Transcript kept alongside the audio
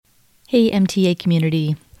Hey, MTA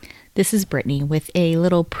community. This is Brittany with a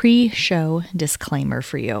little pre-show disclaimer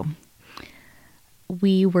for you.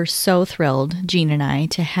 We were so thrilled, Jean and I,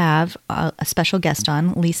 to have a special guest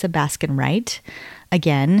on, Lisa Baskin Wright.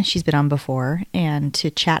 Again, she's been on before, and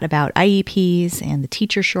to chat about IEPs and the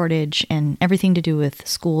teacher shortage and everything to do with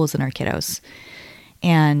schools and our kiddos.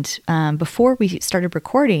 And before we started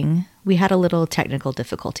recording, we had a little technical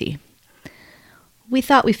difficulty. We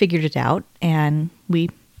thought we figured it out, and we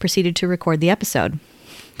proceeded to record the episode.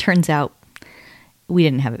 Turns out we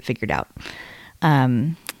didn't have it figured out.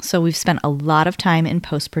 So we've spent a lot of time in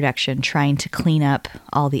post-production trying to clean up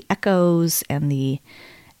all the echoes and the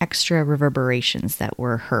extra reverberations that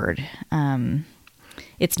were heard.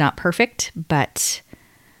 It's not perfect, but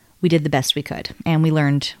we did the best we could, and we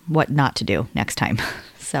learned what not to do next time.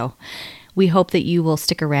 So we hope that you will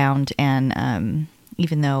stick around, and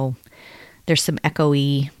even though there's some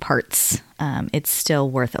echoey parts, it's still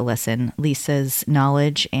worth a listen. Lisa's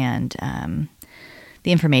knowledge and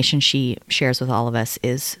the information she shares with all of us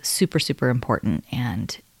is super, super important,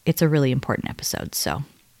 and it's a really important episode. So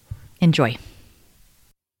enjoy.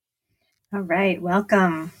 All right,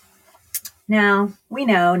 welcome. Now, we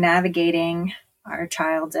know navigating our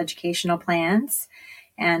child's educational plans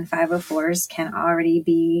and 504s can already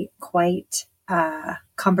be quite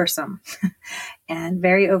cumbersome and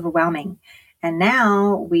very overwhelming. And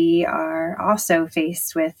now we are also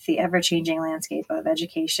faced with the ever-changing landscape of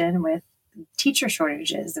education with teacher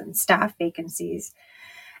shortages and staff vacancies.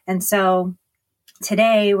 And so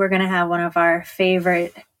today we're going to have one of our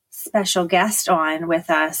favorite special guests on with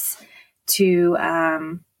us to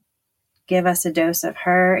give us a dose of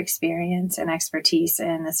her experience and expertise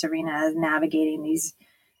in this arena of navigating these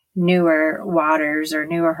newer waters or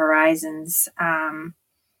newer horizons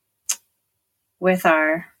with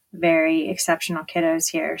our very exceptional kiddos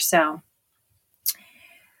here. So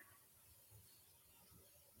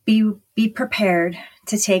be prepared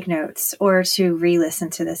to take notes or to re-listen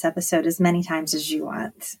to this episode as many times as you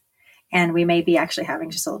want. And we may be actually having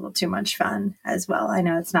just a little too much fun as well. I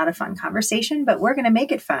know it's not a fun conversation, but we're going to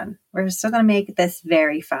make it fun. We're still going to make this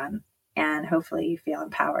very fun. And hopefully you feel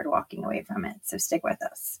empowered walking away from it. So stick with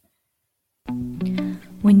us.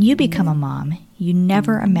 When you become a mom, you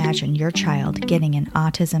never imagine your child getting an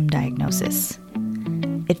autism diagnosis.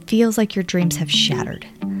 It feels like your dreams have shattered,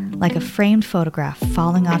 like a framed photograph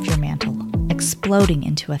falling off your mantle, exploding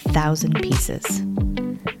into 1,000 pieces.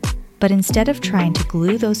 But instead of trying to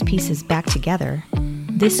glue those pieces back together,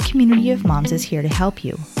 this community of moms is here to help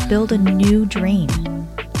you build a new dream,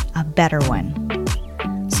 a better one.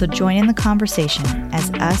 So join in the conversation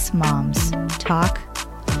as us moms talk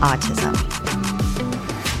autism.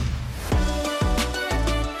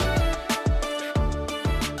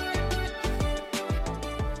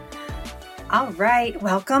 All right,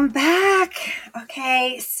 welcome back.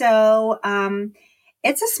 Okay, so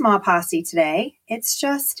it's a small posse today. It's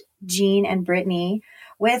just Jean and Brittany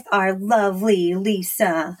with our lovely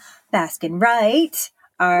Lisa Baskin Wright,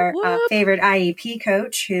 our favorite IEP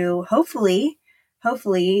coach, who hopefully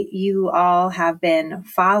you all have been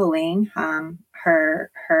following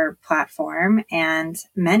her platform. And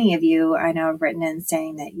many of you I know have written in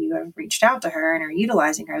saying that you have reached out to her and are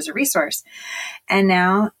utilizing her as a resource. And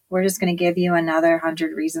now we're just going to give you another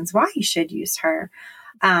 100 reasons why you should use her.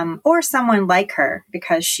 Or someone like her,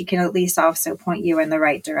 because she can at least also point you in the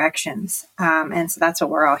right directions. And so that's what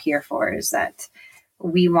we're all here for, is that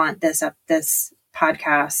we want this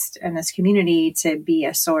podcast and this community to be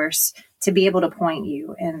a source to be able to point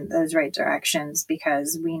you in those right directions,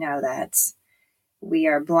 because we know that we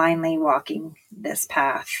are blindly walking this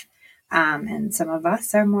path. And some of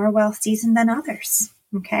us are more well-seasoned than others.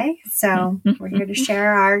 Okay. So we're here to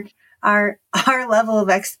share our level of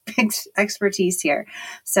expertise here.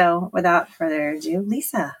 So without further ado,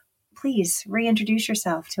 Lisa, please reintroduce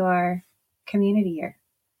yourself to our community here.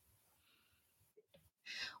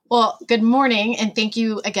 Well, good morning, and thank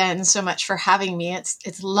you again so much for having me.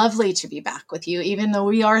 It's lovely to be back with you. Even though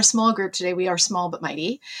we are a small group today, we are small but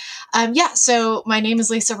mighty. So my name is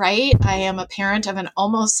Lisa Wright. I am a parent of an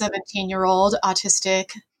almost 17-year-old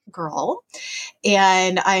autistic girl,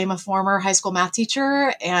 and I am a former high school math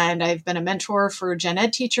teacher, and I've been a mentor for gen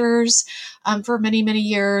ed teachers for many, many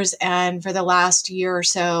years. And for the last year or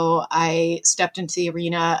so, I stepped into the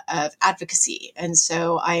arena of advocacy. And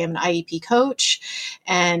so I am an IEP coach,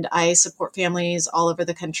 and I support families all over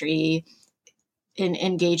the country in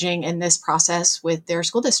engaging in this process with their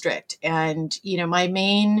school district. And, my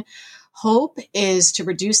main hope is to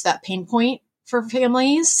reduce that pain point for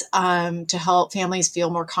families, to help families feel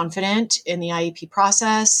more confident in the IEP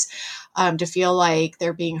process, to feel like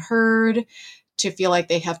they're being heard, to feel like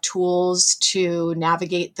they have tools to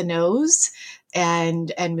navigate the no's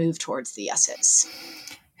and move towards the yeses.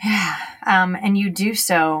 Yeah. And you do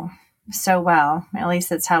so well. At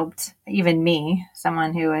least it's helped even me,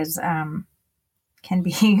 someone who is, has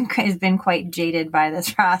been quite jaded by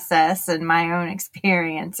this process and my own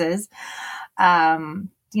experiences, of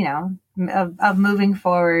moving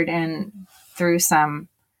forward and through some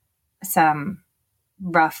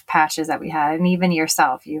rough patches that we had. And even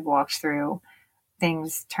yourself, you've walked through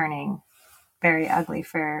things turning very ugly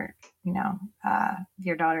for,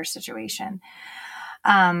 your daughter's situation.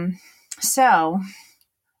 So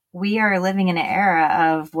we are living in an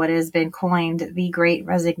era of what has been coined the Great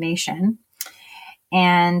Resignation.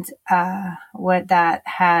 And what that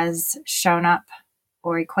has shown up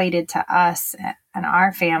or equated to us and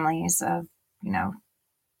our families of,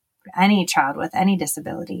 any child with any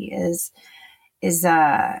disability is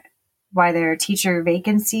why there are teacher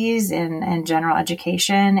vacancies in general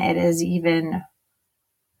education. It is even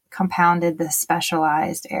compounded the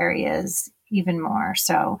specialized areas even more.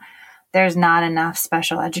 So there's not enough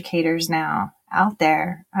special educators now out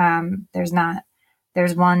there. There's not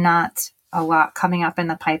a lot coming up in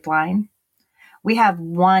the pipeline. We have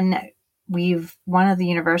one of the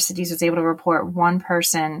universities was able to report one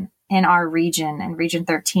person in our region, in Region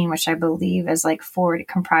 13, which I believe is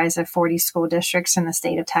comprised of 40 school districts in the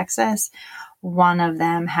state of Texas. One of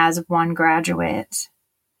them has one graduate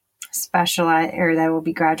that will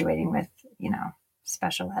be graduating with,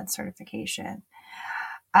 special ed certification.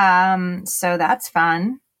 So that's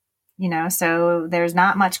fun, so there's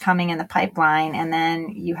not much coming in the pipeline. And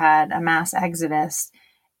then you had a mass exodus.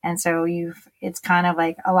 And so it's kind of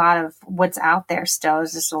like a lot of what's out there still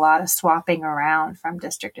is just a lot of swapping around from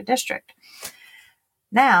district to district.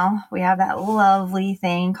 Now we have that lovely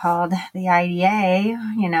thing called the IDA,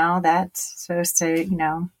 that's supposed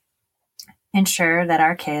to, ensure that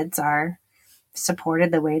our kids are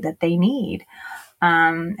supported the way that they need.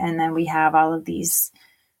 And then we have all of these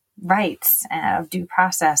rights of due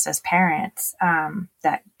process as parents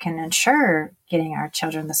that can ensure getting our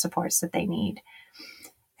children the supports that they need.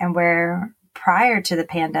 And where prior to the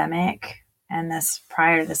pandemic and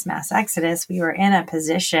prior to this mass exodus, we were in a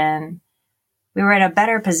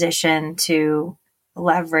better position to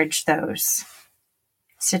leverage those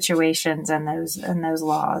situations and those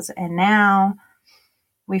laws. And now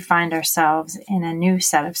we find ourselves in a new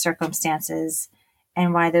set of circumstances,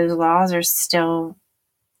 and why those laws are still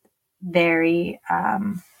very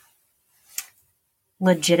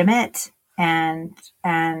legitimate and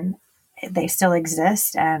they still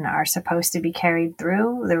exist and are supposed to be carried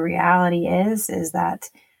through. The reality is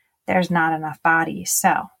that there's not enough bodies.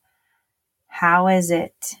 So how is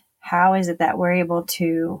it that we're able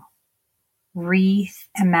to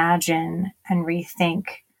reimagine and rethink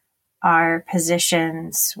our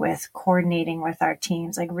positions with coordinating with our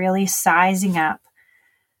teams, like really sizing up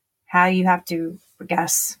how you have to, I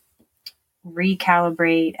guess,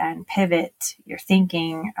 recalibrate and pivot your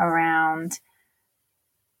thinking around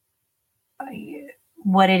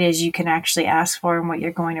what it is you can actually ask for and what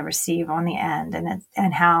you're going to receive on the end,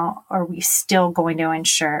 and how are we still going to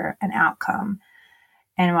ensure an outcome,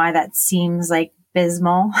 and why that seems like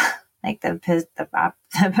abysmal, like the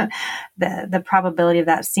probability of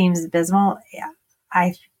that seems abysmal.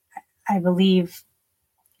 I believe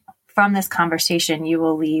from this conversation you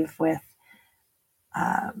will leave with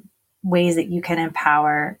ways that you can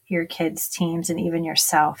empower your kids' teams and even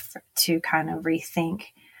yourself to kind of rethink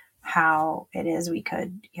how it is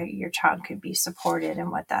your child could be supported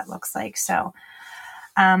and what that looks like. So,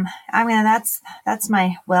 that's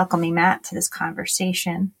my welcoming mat to this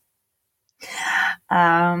conversation.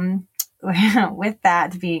 With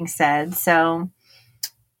that being said, so,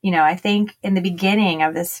 I think in the beginning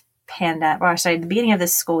of this the beginning of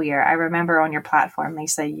this school year, I remember on your platform,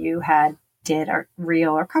 Lisa, you did a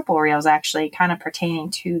reel or a couple of reels actually kind of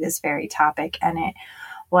pertaining to this very topic. And it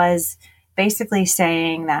was basically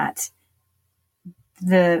saying that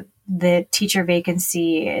the teacher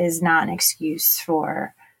vacancy is not an excuse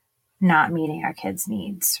for not meeting our kids'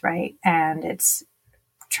 needs, right? And it's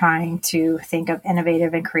trying to think of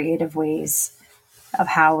innovative and creative ways of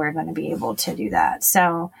how we're going to be able to do that.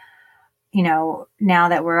 So, now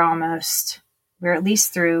that we're at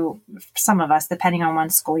least through, some of us, depending on when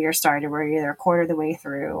school year started, we're either a quarter of the way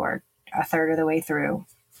through or a third of the way through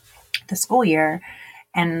the school year.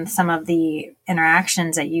 And some of the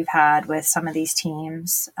interactions that you've had with some of these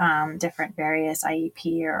teams, different various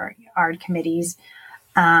IEP or ARD committees,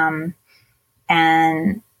 and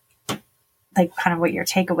like kind of what your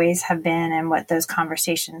takeaways have been and what those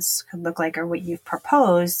conversations could look like or what you've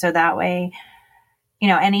proposed. So that way,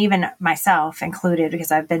 and even myself included,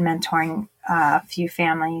 because I've been mentoring a few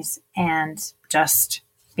families, and just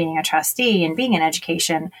being a trustee and being in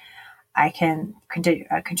education, I can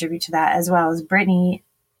contribute to that, as well as Brittany.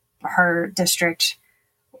 Her district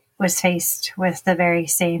was faced with the very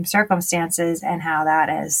same circumstances, and how that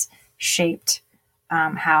has shaped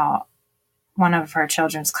how one of her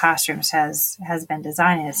children's classrooms has been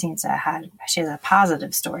designed. And it seems that she has a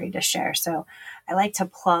positive story to share. So I like to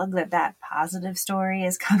plug that positive story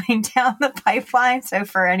is coming down the pipeline. So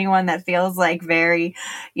for anyone that feels like very,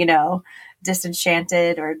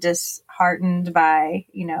 disenchanted or disheartened by,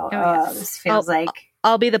 this feels like.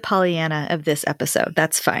 I'll be the Pollyanna of this episode.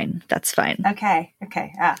 That's fine. Okay.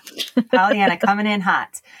 Pollyanna coming in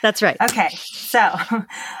hot. That's right. Okay. So, all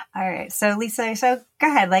right. So Lisa, go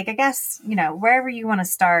ahead. I guess, wherever you want to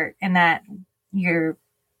start in that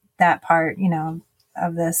part,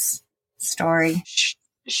 of this story.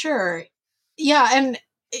 Sure. Yeah. And,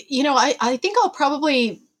 I think I'll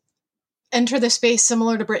probably enter the space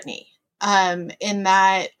similar to Brittany, in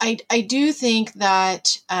that I do think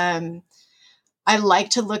that, I like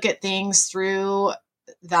to look at things through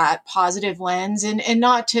that positive lens, and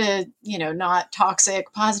not to, not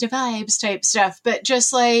toxic positive vibes type stuff, but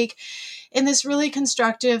just in this really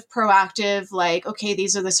constructive, proactive, okay,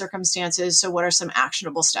 these are the circumstances. So what are some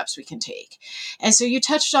actionable steps we can take? And so you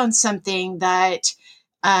touched on something that,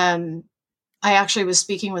 I actually was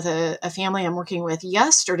speaking with a family I'm working with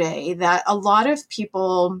yesterday, that a lot of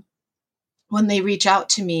people, when they reach out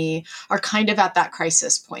to me, are kind of at that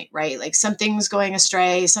crisis point, right? Something's going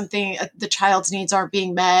astray, the child's needs aren't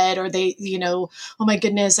being met, or they, oh my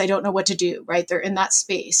goodness, I don't know what to do, right? They're in that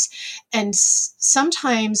space. And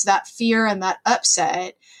sometimes that fear and that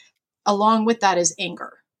upset, along with that, is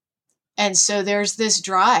anger. And so there's this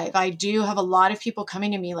drive. I do have a lot of people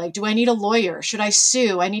coming to me do I need a lawyer? Should I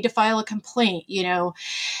sue? I need to file a complaint,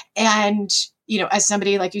 and, as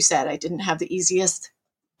somebody, like you said, I didn't have the easiest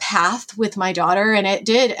path with my daughter, and it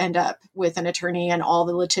did end up with an attorney and all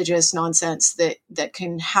the litigious nonsense that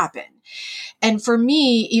can happen. And for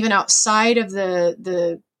me, even outside of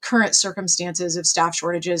the current circumstances of staff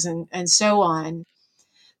shortages and so on,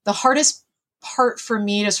 the hardest part for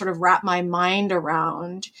me to sort of wrap my mind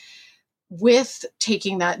around with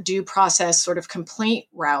taking that due process sort of complaint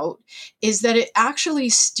route is that it actually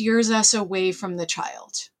steers us away from the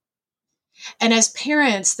child. And as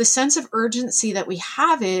parents, the sense of urgency that we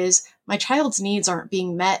have is my child's needs aren't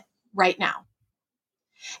being met right now.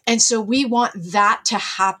 And so we want that to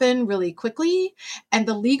happen really quickly. And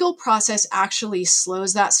the legal process actually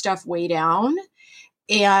slows that stuff way down,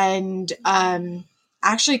 and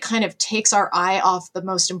actually kind of takes our eye off the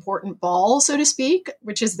most important ball, so to speak,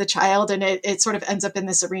 which is the child. And it sort of ends up in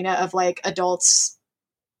this arena of adults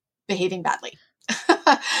behaving badly.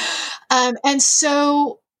 And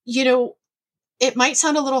so, it might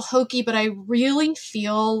sound a little hokey, but I really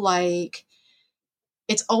feel like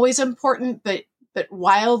it's always important, but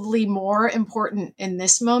wildly more important in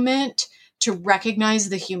this moment, to recognize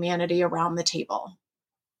the humanity around the table,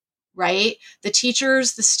 right? The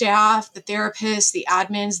teachers, the staff, the therapists, the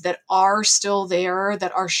admins that are still there,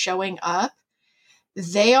 that are showing up,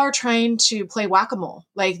 they are trying to play whack-a-mole.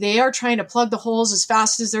 They are trying to plug the holes as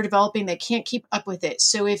fast as they're developing. They can't keep up with it.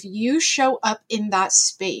 So if you show up in that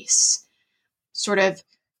space, sort of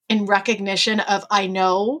in recognition of, I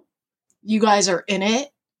know you guys are in it.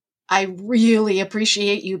 I really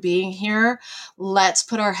appreciate you being here. Let's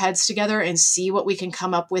put our heads together and see what we can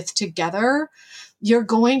come up with together. You're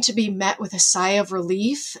going to be met with a sigh of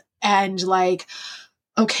relief and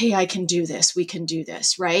okay, I can do this. We can do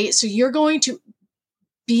this, right? So you're going to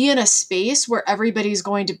be in a space where everybody's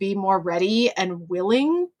going to be more ready and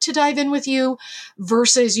willing to dive in with you,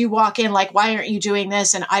 versus you walk in why aren't you doing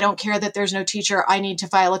this? And I don't care that there's no teacher. I need to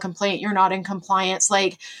file a complaint. You're not in compliance.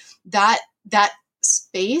 That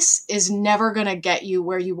space is never going to get you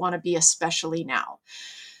where you want to be, especially now.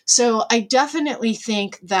 So I definitely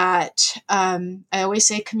think that I always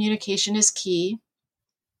say communication is key.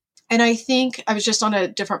 And I think I was just on a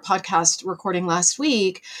different podcast recording last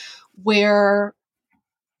week where,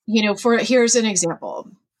 here's an example.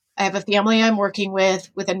 I have a family I'm working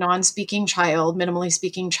with a non-speaking child, minimally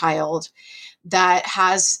speaking child, that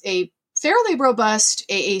has a fairly robust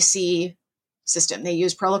AAC system. They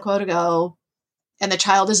use Proloquo to Go, and the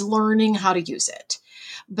child is learning how to use it.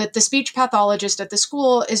 But the speech pathologist at the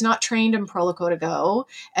school is not trained in Proloquo to Go,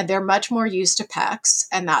 and they're much more used to PECS,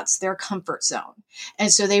 and that's their comfort zone.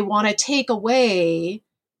 And so they want to take away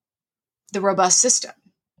the robust system,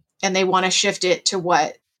 and they want to shift it to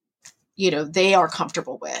what they are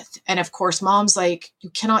comfortable with. And of course, mom's you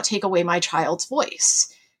cannot take away my child's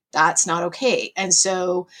voice. That's not okay. And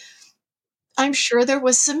so I'm sure there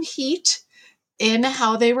was some heat in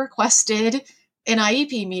how they requested an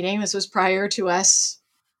IEP meeting. This was prior to us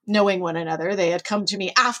knowing one another. They had come to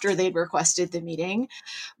me after they'd requested the meeting.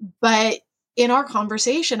 But in our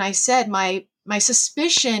conversation, I said, my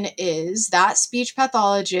suspicion is that speech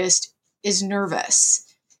pathologist is nervous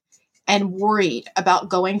and worried about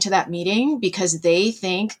going to that meeting because they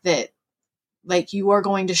think that like you are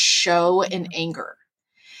going to show an anger.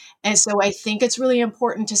 And so I think it's really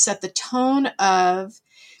important to set the tone of,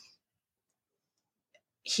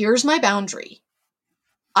 here's my boundary.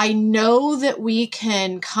 I know that we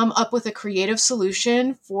can come up with a creative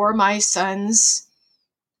solution for my son's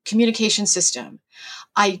communication system.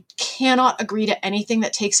 I cannot agree to anything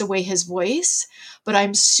that takes away his voice, but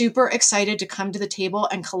I'm super excited to come to the table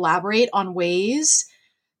and collaborate on ways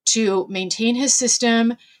to maintain his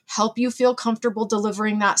system, help you feel comfortable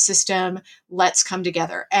delivering that system. Let's come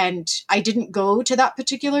together. And I didn't go to that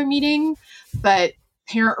particular meeting, but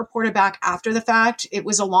parent reported back after the fact. It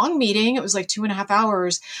was a long meeting. It was like 2.5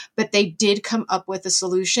 hours, but they did come up with a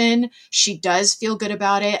solution. She does feel good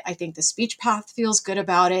about it. I think the speech path feels good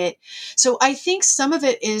about it. So I think some of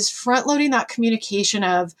it is front loading that communication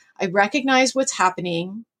of, I recognize what's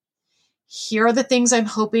happening. Here are the things I'm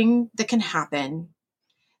hoping that can happen.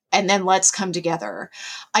 And then let's come together.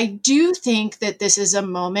 I do think that this is a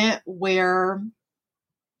moment where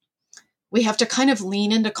we have to kind of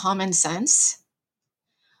lean into common sense.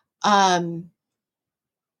 I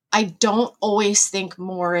don't always think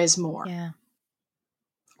more is more. Yeah.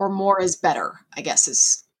 Or more is better, I guess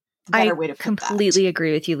is the better way to put that. I completely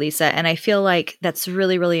agree with you, Lisa. And I feel like that's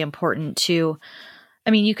really, really important to,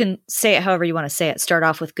 I mean, you can say it however you want to say it, start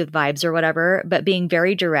off with good vibes or whatever, but being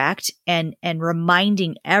very direct and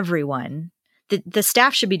reminding everyone that the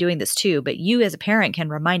staff should be doing this too. But you as a parent can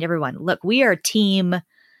remind everyone, look, we are team,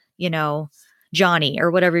 Johnny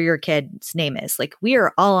or whatever your kid's name is. Like, we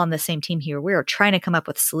are all on the same team here. We are trying to come up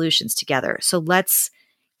with solutions together. So let's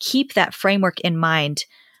keep that framework in mind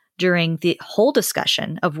during the whole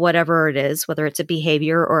discussion of whatever it is, whether it's a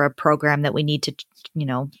behavior or a program that we need to,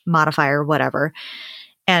 modify or whatever,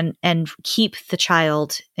 and keep the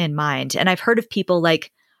child in mind. And I've heard of people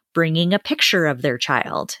like bringing a picture of their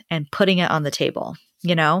child and putting it on the table,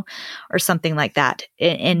 or something like that.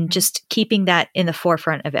 And just keeping that in the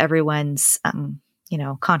forefront of everyone's,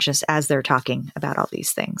 conscious as they're talking about all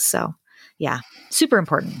these things. So yeah, super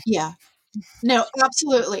important. Yeah. No,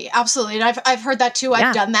 absolutely. Absolutely. And I've heard that too.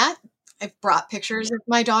 I've done that. I've brought pictures of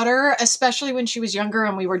my daughter, especially when she was younger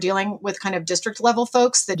and we were dealing with kind of district level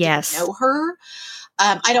folks that didn't know her.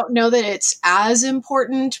 I don't know that it's as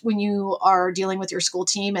important when you are dealing with your school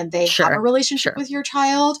team and they have a relationship with your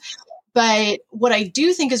child. But what I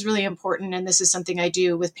do think is really important, and this is something I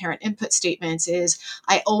do with parent input statements, is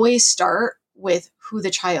I always start with who the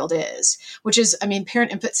child is, which is,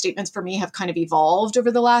 parent input statements for me have kind of evolved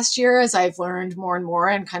over the last year as I've learned more and more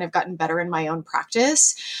and kind of gotten better in my own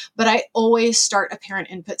practice. But I always start a parent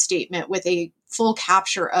input statement with a full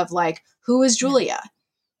capture of like, who is Julia?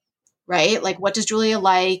 Right? Like, what does Julia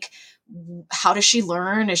like? How does she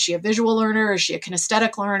learn? Is she a visual learner? Is she a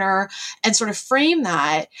kinesthetic learner? And sort of frame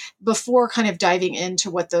that before kind of diving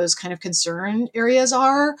into what those kind of concern areas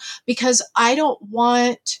are, because I don't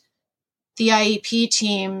want the IEP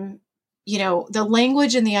team, the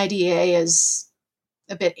language in the IDEA is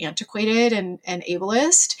a bit antiquated and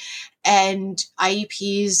ableist, and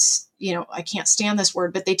IEPs, I can't stand this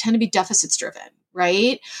word, but they tend to be deficits driven,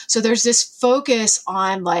 right? So there's this focus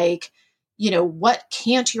on like, what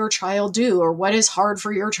can't your child do or what is hard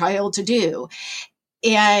for your child to do?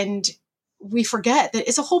 And we forget that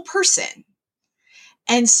it's a whole person.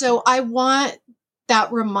 And so I want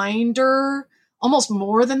that reminder almost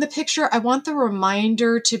more than the picture. I want the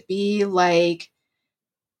reminder to be like,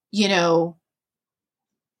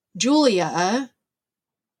 Julia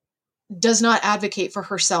does not advocate for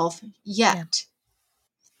herself yet.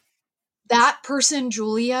 Yeah. That person,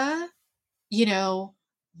 Julia,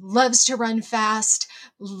 loves to run fast,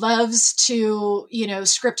 loves to,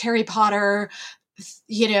 script Harry Potter,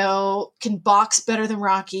 can box better than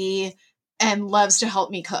Rocky, and loves to help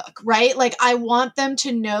me cook, right? Like, I want them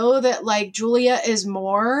to know that like Julia is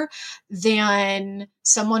more than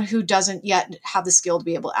someone who doesn't yet have the skill to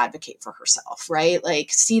be able to advocate for herself, right?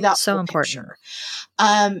 Like, see that so important.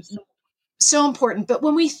 Picture. So important. But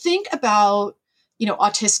when we think about,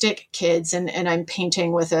 autistic kids, and I'm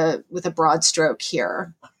painting with a broad stroke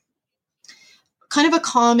here, kind of a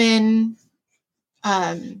common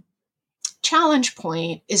challenge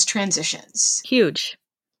point is transitions. Huge.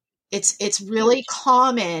 It's really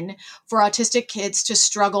common for autistic kids to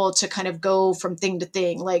struggle to kind of go from thing to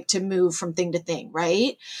thing, like to move from thing to thing,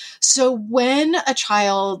 right? So when a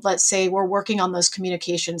child, let's say we're working on those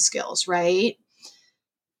communication skills, right?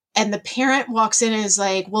 And the parent walks in and is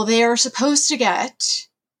like, well, they are supposed to get,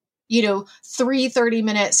 3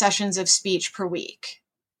 30-minute sessions of speech per week.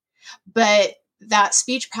 But that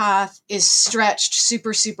speech path is stretched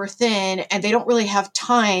super, super thin, and they don't really have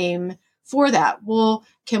time for that. Well,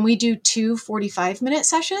 can we do 2 45-minute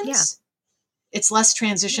sessions? Yeah. It's less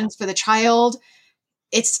transitions for the child.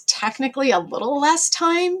 It's technically a little less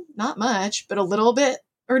time, not much, but a little bit,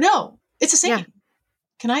 or no, it's the same. Yeah.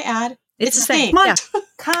 Can I add? It's the same. Come on, Yeah.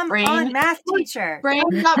 come on, math teacher. Brain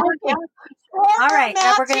not working. All right,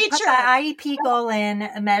 Math we're going to put teacher. that IEP goal in,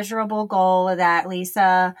 a measurable goal that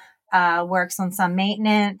Lisa works on some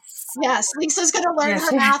maintenance. Yes, Lisa's going to learn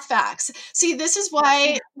her math facts. See, this is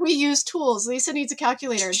why we use tools. Lisa needs a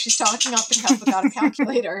calculator, and she's talking off the cuff without a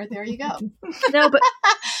calculator. There you go. No, but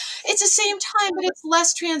it's the same time, but it's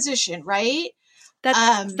less transition, right?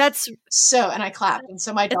 that's so. And I clapped, and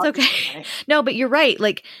so my dog. It's okay. No, but you're right.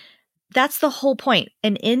 Like, that's the whole point.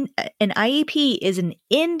 An IEP is an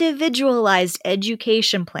individualized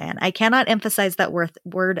education plan. I cannot emphasize that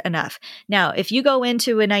word enough. Now, if you go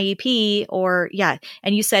into an IEP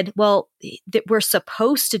and you said, well, we're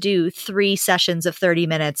supposed to do 3 sessions of 30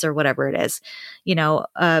 minutes or whatever it is,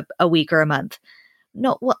 a week or a month.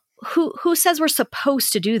 No, well, who says we're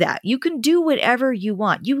supposed to do that? You can do whatever you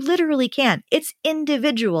want. You literally can. It's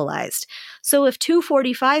individualized. So if 2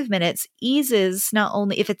 45 minutes eases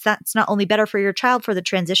that's not only better for your child for the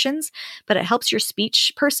transitions, but it helps your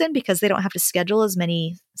speech person because they don't have to schedule as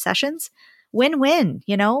many sessions. Win-win,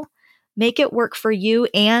 make it work for you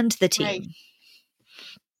and the team.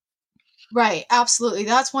 Right. Absolutely.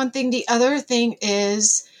 That's one thing. The other thing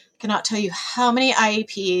is, I cannot tell you how many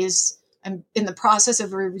IEPs. I'm in the process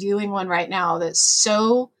of reviewing one right now that's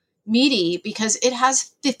so meaty because it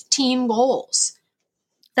has 15 goals.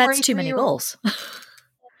 That's too many goals.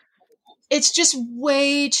 It's just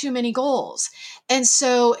way too many goals. And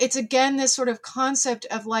so it's, again, this sort of concept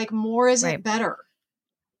of like more isn't better.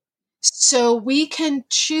 So we can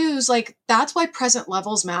choose, like, that's why present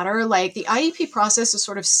levels matter. Like, the IEP process is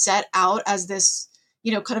sort of set out as this,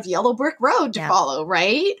 kind of yellow brick road to follow,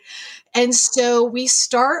 right? And so we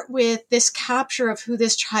start with this capture of who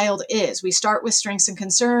this child is. We start with strengths and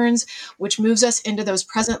concerns, which moves us into those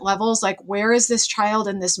present levels. Like, where is this child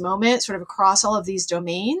in this moment, sort of across all of these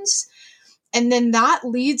domains? And then that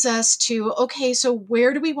leads us to, okay, so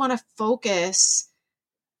where do we want to focus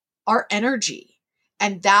our energy?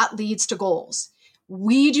 And that leads to goals.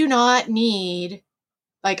 We do not need,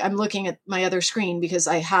 like, I'm looking at my other screen because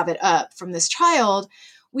I have it up from this child.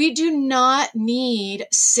 We do not need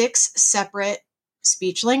 6 separate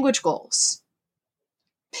speech language goals.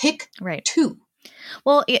 Pick 2.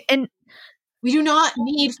 Well, and we do not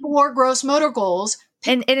need 4 gross motor goals.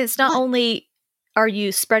 And it's not only are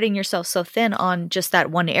you spreading yourself so thin on just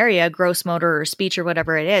that one area, gross motor or speech or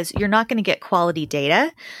whatever it is, you're not going to get quality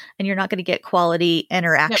data, and you're not going to get quality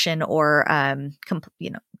interaction or,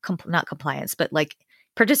 not compliance, but like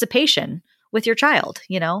participation with your child.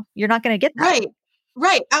 You're not going to get that.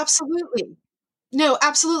 Right. Absolutely. No,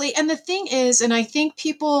 absolutely. And the thing is, and I think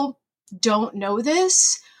people don't know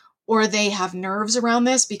this, or they have nerves around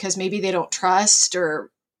this because maybe they don't trust,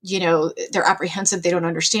 or, they're apprehensive, they don't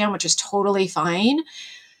understand, which is totally fine.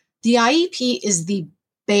 The IEP is the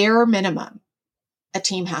bare minimum a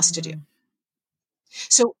team has to do.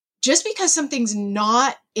 So just because something's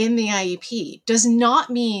not in the IEP does not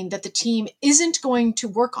mean that the team isn't going to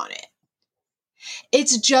work on it.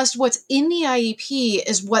 It's just what's in the IEP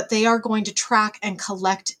is what they are going to track and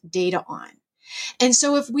collect data on. And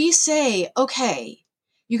so if we say, okay,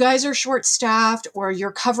 you guys are short-staffed, or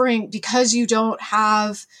you're covering because you don't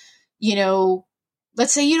have,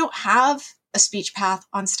 let's say you don't have a speech path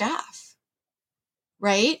on staff,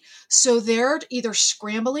 right? So they're either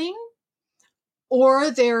scrambling or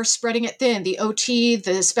they're spreading it thin. The OT,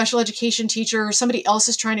 the special education teacher, somebody else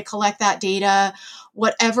is trying to collect that data,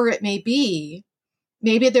 whatever it may be.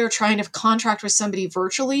 Maybe they're trying to contract with somebody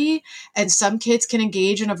virtually, and some kids can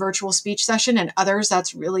engage in a virtual speech session, and others,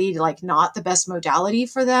 that's really like not the best modality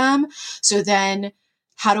for them. So then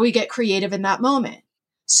how do we get creative in that moment?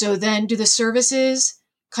 So then do the services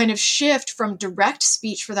kind of shift from direct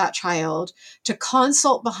speech for that child to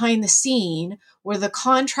consult behind the scene, where the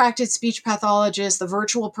contracted speech pathologist, the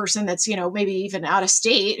virtual person that's, maybe even out of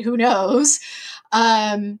state, who knows,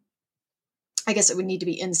 I guess it would need to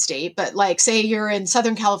be in state, but like say you're in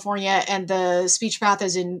Southern California and the speech path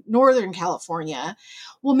is in Northern California.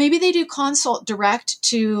 Well, maybe they do consult direct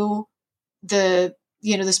to the,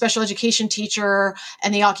 the special education teacher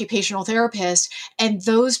and the occupational therapist, and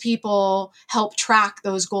those people help track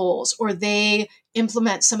those goals, or they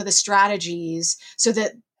implement some of the strategies so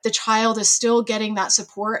that the child is still getting that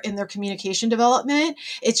support in their communication development.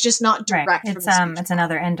 It's just not Right. direct from the speech It's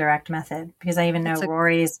another indirect method, because I even know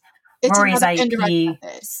Rory's another indirect IEP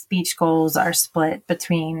method. speech goals are split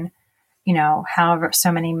between, however,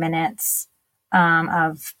 so many minutes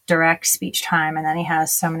of direct speech time, and then he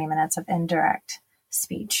has so many minutes of indirect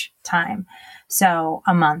speech time. So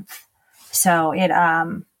a month. So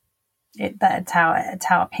that's how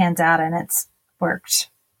it pans out, and it's worked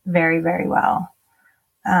very, very well.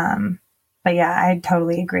 But yeah, I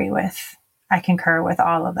concur with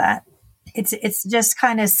all of that. It's just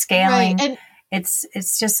kind of scaling. Right. And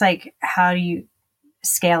it's just like, how do you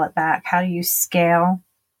scale it back? How do you scale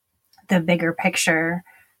the bigger picture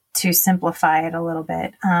to simplify it a little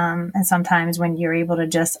bit? And sometimes when you're able to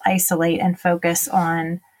just isolate and focus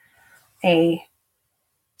on a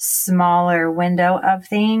smaller window of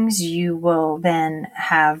things, you will then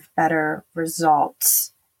have better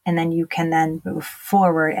results. And then you can then move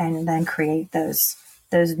forward and then create those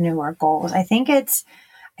newer goals. I think it's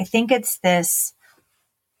this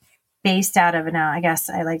based out of, now I guess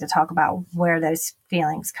I like to talk about where those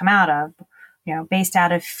feelings come out of, based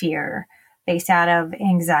out of fear, based out of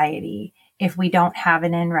anxiety. If we don't have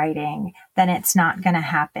it in writing, then it's not going to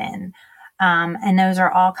happen. And those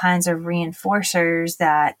are all kinds of reinforcers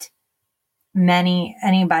that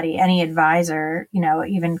any advisor,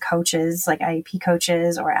 even coaches like IEP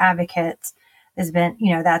coaches or advocates has been,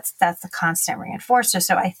 that's the constant reinforcer.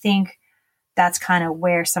 So I think that's kind of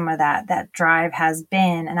where some of that drive has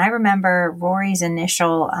been. And I remember Rory's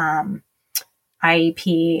initial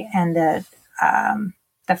IEP, and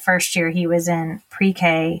the first year he was in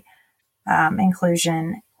pre-K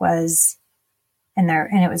inclusion was in there,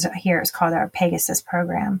 and it was called our Pegasus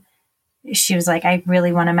program. She was like, I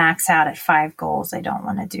really want to max out at 5 goals. I don't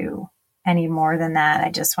want to do any more than that.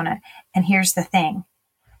 I just want to, and here's the thing.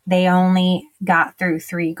 They only got through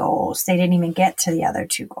 3 goals. They didn't even get to the other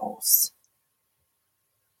 2 goals.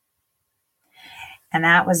 And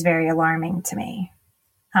that was very alarming to me.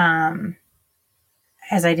 As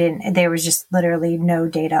there was just literally no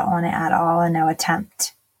data on it at all, and no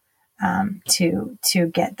attempt to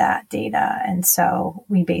get that data. And so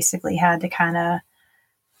we basically had to kind of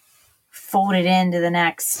fold it into the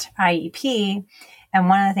next IEP. And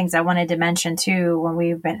one of the things I wanted to mention too, when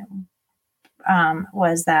we've been,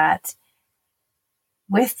 was that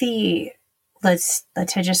with the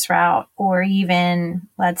litigious route, or even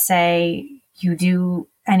let's say you do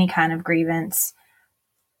any kind of grievance,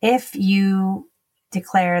 if you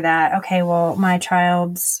declare that, okay, well, my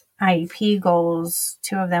child's IEP goals,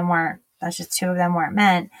 2 of them weren't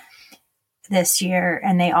met this year,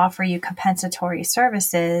 and they offer you compensatory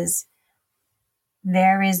services,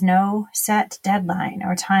 there is no set deadline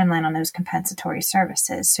or timeline on those compensatory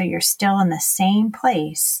services. So you're still in the same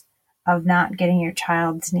place of not getting your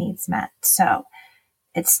child's needs met. So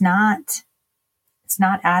it's not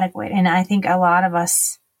adequate. And I think a lot of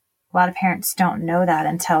parents don't know that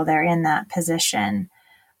until they're in that position.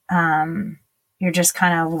 You're just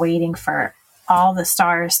kind of waiting for all the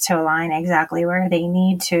stars to align exactly where they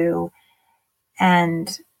need to.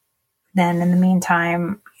 And then in the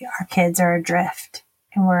meantime, our kids are adrift,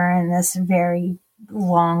 and we're in this very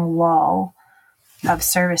long lull of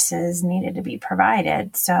services needed to be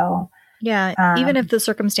provided. So yeah, even if the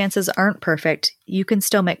circumstances aren't perfect, you can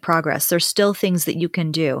still make progress. There's still things that you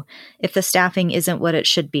can do. If the staffing isn't what it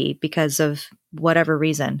should be because of whatever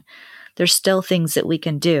reason, there's still things that we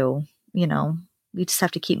can do. We just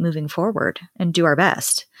have to keep moving forward and do our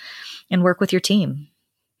best and work with your team.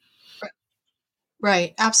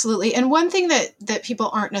 Right. Absolutely. And one thing that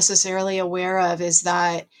people aren't necessarily aware of is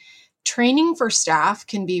that training for staff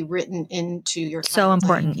can be written into your so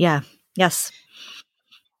important. Yeah. Yes.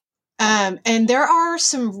 And there are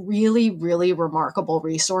some really, really remarkable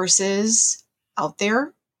resources out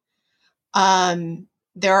there.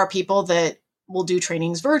 There are people that will do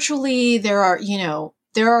trainings virtually. There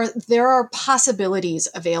are possibilities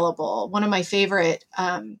available. One of my favorite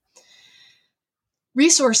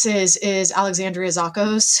resources is Alexandria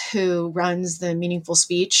Zakos, who runs the Meaningful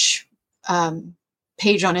Speech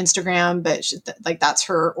page on Instagram, but that's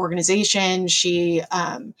her organization. She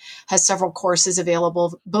has several courses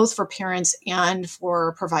available both for parents and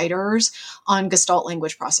for providers on Gestalt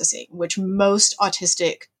language processing, which most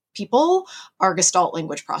autistic people are Gestalt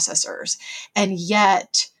language processors. And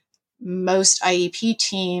yet most IEP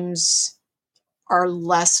teams are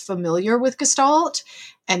less familiar with Gestalt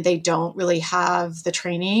and they don't really have the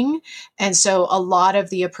training. And so a lot of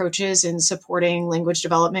the approaches in supporting language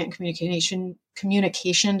development and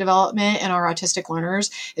communication development in our autistic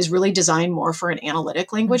learners is really designed more for an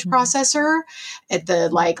analytic language processor. At the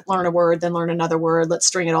like learn a word, then learn another word, let's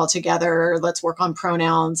string it all together, let's work on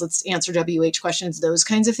pronouns, let's answer WH questions, those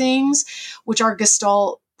kinds of things, which our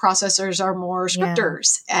Gestalt processors are more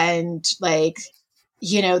scripters and like,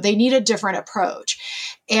 they need a different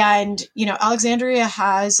approach. And, Alexandria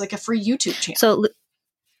has like a free YouTube channel. So,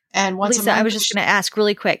 and once Lisa, I was just going to ask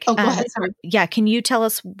really quick. Oh, go ahead. Sorry. Yeah. Can you tell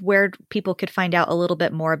us where people could find out a little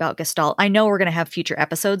bit more about Gestalt? I know we're going to have future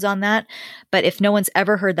episodes on that, but if no one's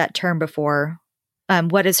ever heard that term before,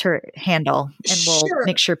 what is her handle? And we'll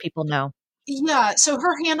make sure people know. Yeah. So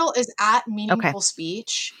her handle is at Meaningful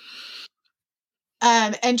Speech.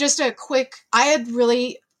 And just a quick,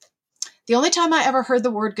 the only time I ever heard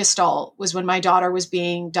the word Gestalt was when my daughter was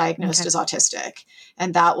being diagnosed as autistic.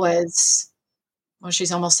 And that was,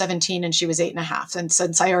 she's almost 17 and she was 8.5. And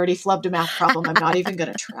since I already flubbed a math problem, I'm not even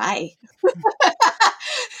going to try. It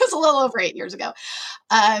was a little over 8 years ago.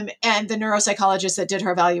 And the neuropsychologist that did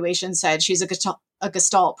her evaluation said she's a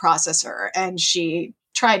Gestalt processor. And she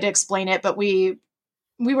tried to explain it, but we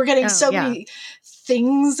were getting many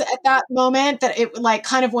things at that moment that it like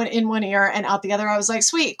kind of went in one ear and out the other. I was like,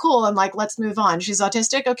 sweet, cool. And like, let's move on. She's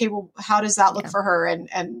autistic. Okay. Well, how does that look for her?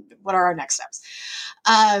 And what are our next steps?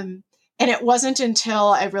 And it wasn't until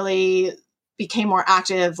I really became more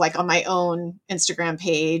active, like on my own Instagram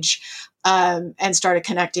page, and started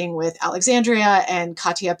connecting with Alexandria and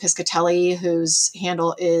Katia Piscatelli, whose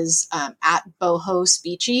handle is at Boho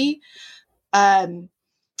Speechy,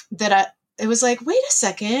 it was like, wait a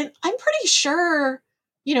second, I'm pretty sure,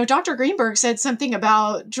 Dr. Greenberg said something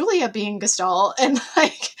about Julia being Gestalt and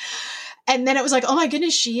then it was like, oh my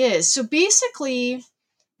goodness, she is. So basically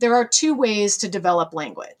there are two ways to develop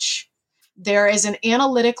language. There is an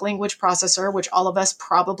analytic language processor, which all of us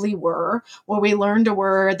probably were, where we learned a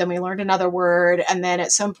word, then we learned another word. And then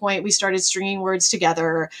at some point we started stringing words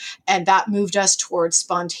together and that moved us towards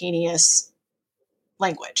spontaneous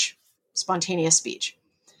language, spontaneous speech.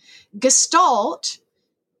 Gestalt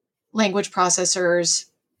language processors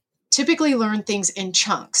typically learn things in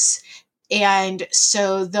chunks. And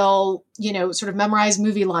so they'll, sort of memorize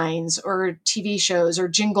movie lines or TV shows or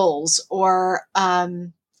jingles, or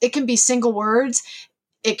it can be single words.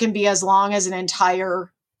 It can be as long as an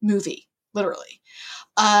entire movie, literally.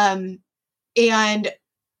 And,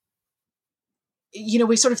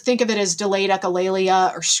 we sort of think of it as delayed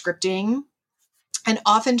echolalia or scripting. And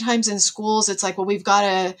oftentimes in schools, it's like, well, we've got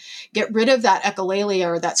to get rid of that echolalia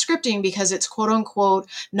or that scripting because it's quote unquote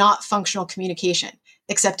not functional communication,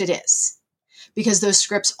 except it is, because those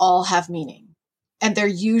scripts all have meaning and they're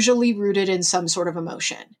usually rooted in some sort of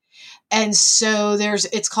emotion. And so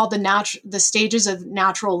it's called the stages of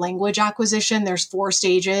natural language acquisition. There's 4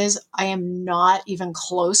 stages. I am not even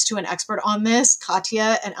close to an expert on this.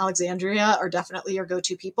 Katia and Alexandria are definitely your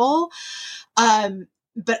go-to people.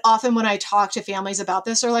 But often when I talk to families about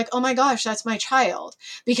this, they're like, oh my gosh, that's my child,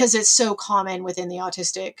 because it's so common within the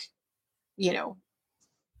autistic,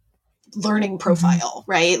 learning profile,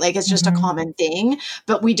 right? Like it's just a common thing,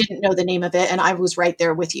 but we didn't know the name of it. And I was right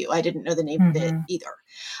there with you. I didn't know the name of it either.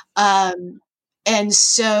 And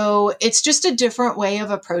so it's just a different way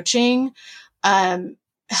of approaching,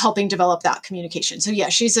 helping develop that communication. So yeah,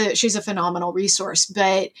 she's a phenomenal resource,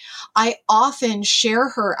 but I often share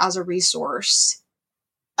her as a resource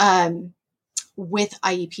with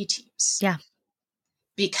IEP teams. Yeah.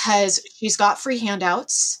 Because she's got free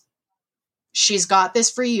handouts. She's got this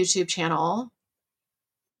free YouTube channel.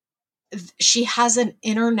 She has an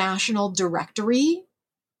international directory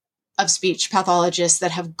of speech pathologists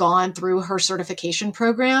that have gone through her certification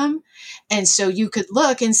program. And so you could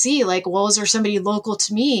look and see like, well, is there somebody local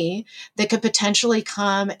to me that could potentially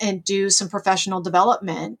come and do some professional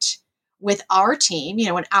development with our team,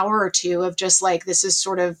 an hour or two of just like, this is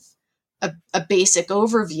sort of a basic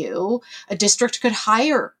overview. A district could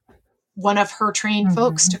hire one of her trained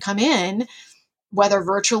folks to come in, whether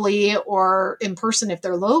virtually or in person if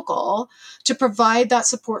they're local, to provide that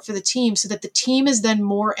support for the team so that the team is then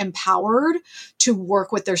more empowered to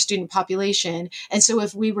work with their student population. And so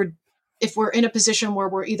if we're in a position where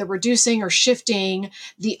we're either reducing or shifting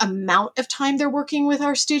the amount of time they're working with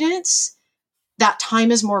our students, that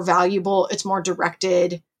time is more valuable, it's more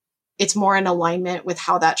directed, it's more in alignment with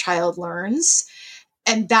how that child learns.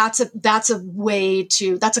 And that's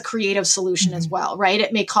a creative solution as well, right?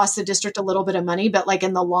 It may cost the district a little bit of money, but like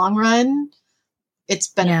in the long run,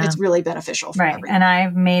 it's really beneficial for everyone.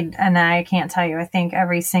 And I can't tell you, I think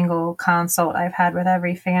every single consult I've had with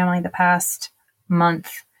every family the past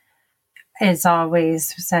month is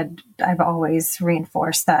always said, I've always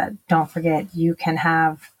reinforced that don't forget you can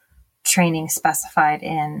have training specified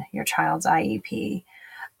in your child's IEP.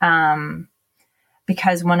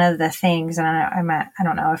 Because one of the things, and I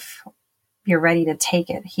don't know if you're ready to take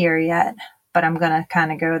it here yet, but I'm going to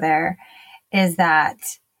kind of go there, is that,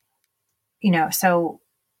 so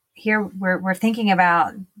here we're thinking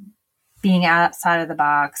about being outside of the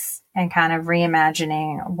box and kind of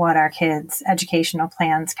reimagining what our kids' educational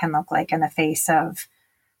plans can look like in the face of,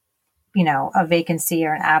 a vacancy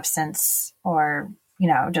or an absence or,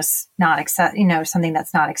 just not something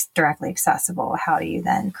that's not directly accessible. How do you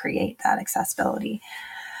then create that accessibility?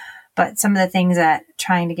 But some of the things that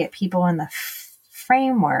trying to get people in the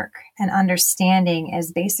framework and understanding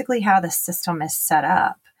is basically how the system is set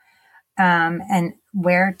up, and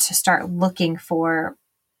where to start looking for,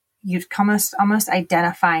 you've almost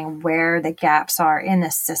identifying where the gaps are in the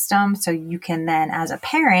system. So you can then, as a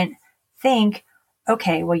parent, think,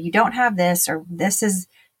 okay, well, you don't have this, or this is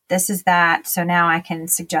that. So now I can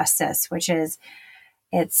suggest this, which is,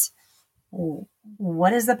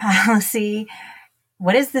 what is the policy?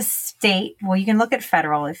 What is the state? Well, you can look at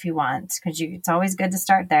federal if you want, because it's always good to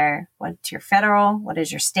start there. What's your federal? What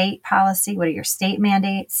is your state policy? What are your state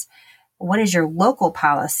mandates? What is your local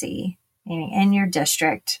policy, meaning in your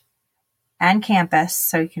district and campus?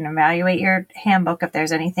 So you can evaluate your handbook if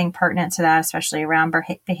there's anything pertinent to that, especially around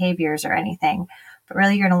behaviors or anything. But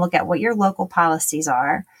really, you're going to look at what your local policies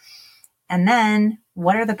are. And then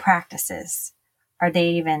what are the practices? Are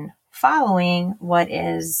they even following what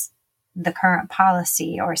is the current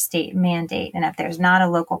policy or state mandate? And if there's not a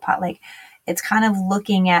local it's kind of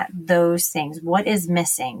looking at those things. What is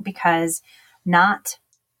missing? Because not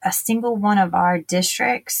a single one of our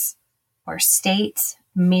districts or states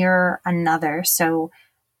mirror another. So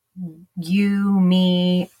you,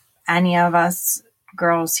 me, any of us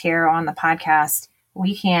girls here on the podcast,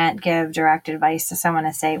 we can't give direct advice to someone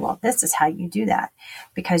and say, well, this is how you do that,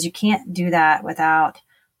 because you can't do that without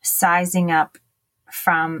sizing up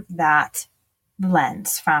from that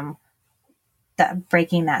lens, from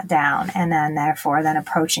breaking that down, and then therefore then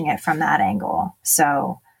approaching it from that angle.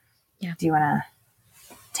 So do you want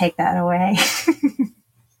to take that away?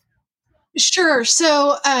 Sure.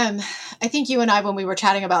 So I think you and I, when we were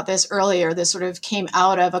chatting about this earlier, this sort of came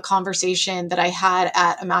out of a conversation that I had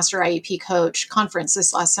at a Master IEP Coach conference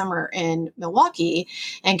this last summer in Milwaukee.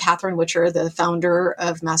 And Catherine Witcher, the founder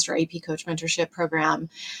of Master IEP Coach Mentorship Program,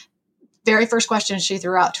 very first question she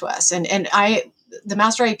threw out to us. The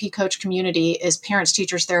Master IEP Coach community is parents,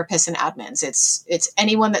 teachers, therapists, and admins. It's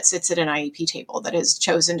anyone that sits at an IEP table that has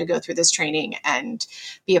chosen to go through this training and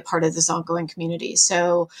be a part of this ongoing community.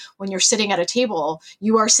 So when you're sitting at a table,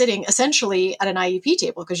 you are sitting essentially at an IEP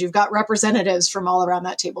table because you've got representatives from all around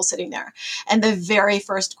that table sitting there. And the very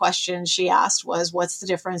first question she asked was, what's the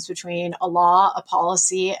difference between a law, a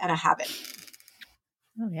policy, and a habit?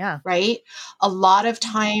 Oh, yeah. Right? A lot of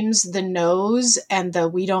times the no's and the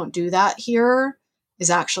we don't do that here is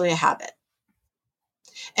actually a habit.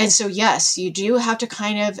 And so, yes, you do have to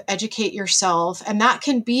kind of educate yourself, and that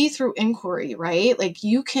can be through inquiry, right? Like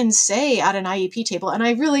you can say at an IEP table, and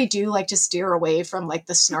I really do like to steer away from like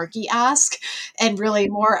the snarky ask and really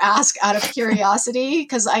more ask out of curiosity,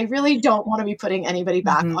 because I really don't want to be putting anybody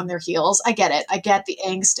back on their heels. I get it. I get the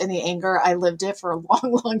angst and the anger. I lived it for a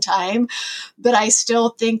long, long time, but I still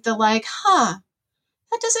think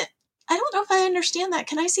I don't know if I understand that.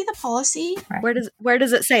 Can I see the policy? Right. Where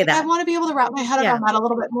does it say that? I want to be able to wrap my head around that a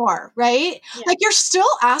little bit more, right? Yeah. Like you're still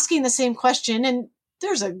asking the same question, and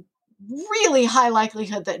there's a really high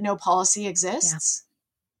likelihood that no policy exists.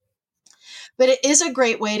 Yeah. But it is a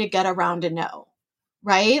great way to get around a no,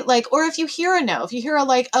 right? Like, or if you hear a no, if you hear a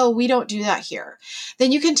like, oh, we don't do that here,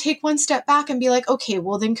 then you can take one step back and be like, okay,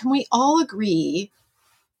 well then can we all agree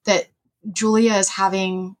that Julia is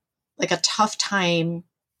having like a tough time,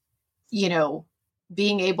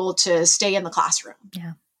 being able to stay in the classroom?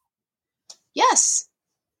 Yeah. Yes.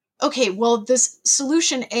 Okay. Well, this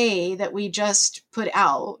solution A that we just put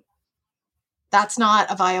out, that's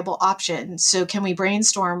not a viable option. So can we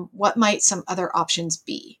brainstorm what might some other options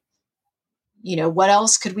be? What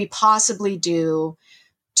else could we possibly do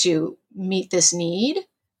to meet this need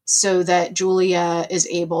so that Julia is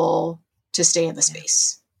able to stay in the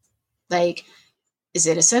space? Like, is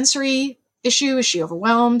it a sensory issue? Is she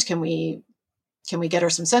overwhelmed? Can we get her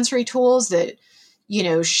some sensory tools that,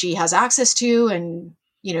 she has access to and,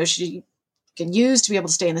 she can use to be able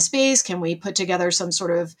to stay in the space? Can we put together some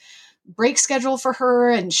sort of break schedule for her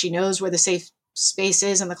and she knows where the safe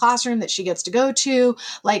spaces in the classroom that she gets to go to.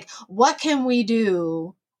 Like, what can we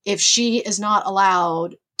do if she is not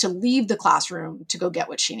allowed to leave the classroom to go get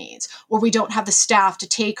what she needs, or we don't have the staff to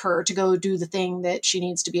take her to go do the thing that she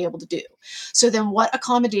needs to be able to do? So then what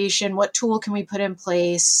accommodation, what tool can we put in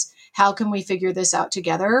place? How can we figure this out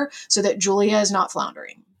together so that Julia is not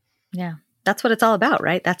floundering? Yeah. That's what it's all about,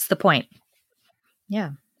 right? That's the point.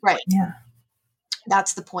 Yeah. Right. Yeah.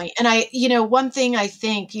 That's the point. And one thing I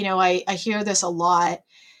think, I hear this a lot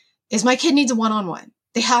is my kid needs a one-on-one.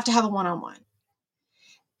 They have to have a one-on-one.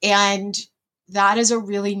 And that is a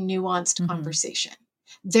really nuanced conversation.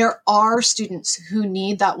 There are students who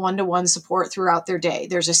need that one-to-one support throughout their day.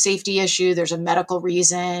 There's a safety issue, there's a medical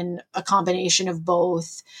reason, a combination of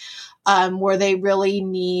both, where they really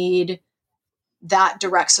need that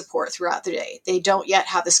direct support throughout the day. They don't yet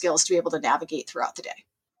have the skills to be able to navigate throughout the day.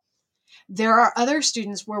 There are other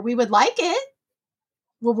students where we would like it.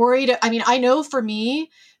 We're worried. I mean, I know for me,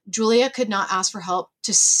 Julia could not ask for help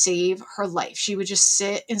to save her life. She would just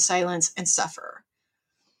sit in silence and suffer.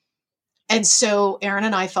 And so Aaron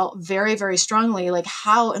and I felt very, very strongly, like,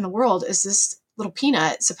 how in the world is this little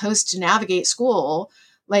peanut supposed to navigate school?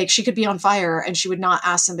 Like, she could be on fire and she would not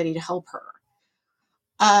ask somebody to help her.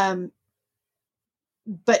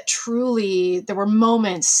 But truly, there were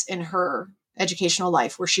moments in her educational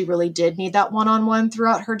life where she really did need that one-on-one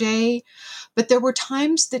throughout her day. But there were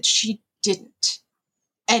times that she didn't.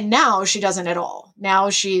 And now she doesn't at all. Now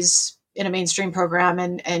she's in a mainstream program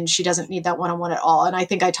and she doesn't need that one-on-one at all. And I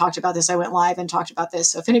think I talked about this. I went live and talked about this.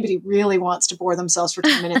 So if anybody really wants to bore themselves for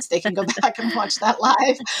 10 minutes, they can go back and watch that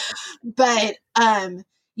live. But,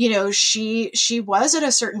 she was at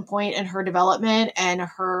a certain point in her development and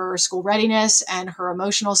her school readiness and her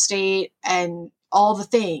emotional state and all the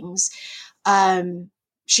things.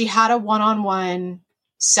 She had a one-on-one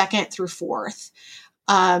second through fourth.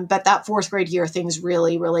 But that fourth grade year, things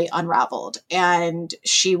really, really unraveled. And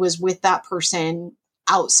she was with that person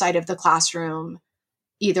outside of the classroom,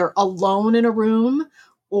 either alone in a room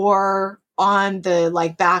or on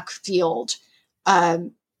the backfield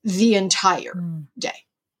the entire day.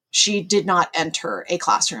 She did not enter a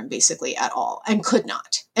classroom basically at all and could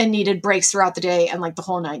not, and needed breaks throughout the day and the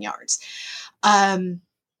whole 9 yards. And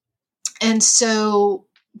so,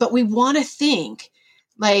 but we want to think,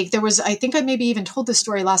 I think I maybe even told this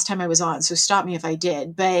story last time I was on, so stop me if I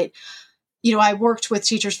did. But, I worked with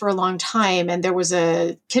teachers for a long time, and there was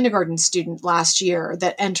a kindergarten student last year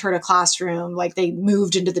that entered a classroom, they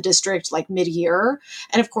moved into the district mid-year.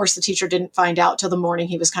 And of course, the teacher didn't find out till the morning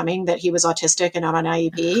he was coming that he was autistic and not on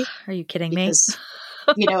IEP. Are you kidding me? Because,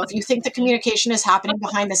 if you think the communication is happening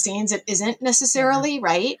behind the scenes, it isn't necessarily,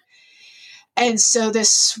 right? And so this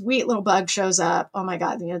sweet little bug shows up. Oh my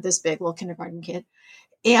God, this big little kindergarten kid.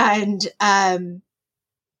 And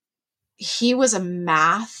he was a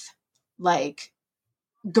math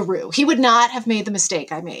guru. He would not have made the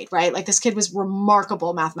mistake I made, right? This kid was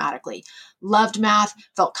remarkable mathematically, loved math,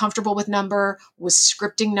 felt comfortable with number, was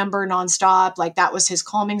scripting number nonstop. That was his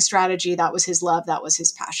calming strategy. That was his love. That was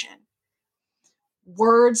his passion.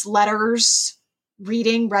 Words, letters,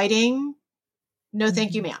 reading, writing. No,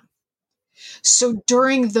 thank you, ma'am. So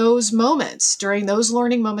during those moments, during those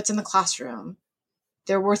learning moments in the classroom,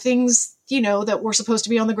 there were things, that were supposed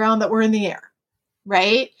to be on the ground that were in the air,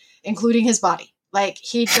 right? Including his body.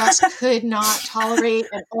 He just could not tolerate,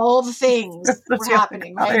 and all the things were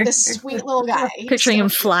happening, right? This sweet little guy. Picturing him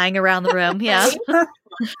flying around the room. Yeah. Right?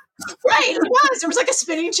 Right. It was. There was a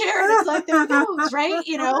spinning chair. And it's there it goes, right?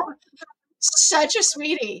 Such a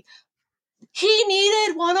sweetie. He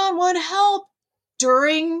needed one-on-one help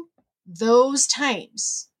during those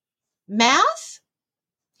times. Math?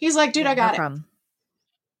 He's dude, I got it. Problem.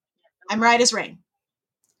 I'm right as rain.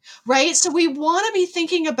 Right? So we want to be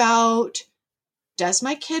thinking about, does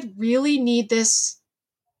my kid really need this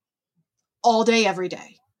all day, every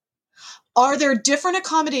day? Are there different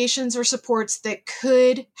accommodations or supports that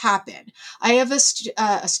could happen? I have a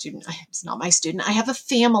student. It's not my student. I have a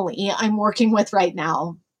family I'm working with right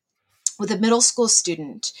now with a middle school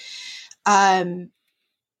student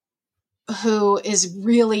who is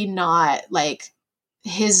really not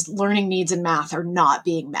his learning needs in math are not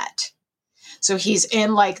being met. So he's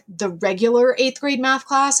in the regular 8th grade math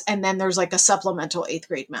class, and then there's a supplemental 8th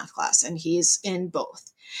grade math class, and he's in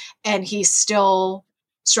both. And he's still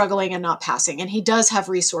struggling and not passing, and he does have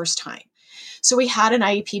resource time. So we had an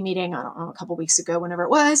IEP meeting, I don't know, a couple weeks ago, whenever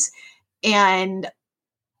it was, and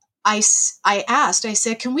I asked, I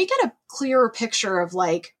said, can we get a clearer picture of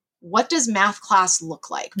what does math class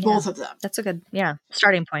look like? Yeah, both of them. That's a good,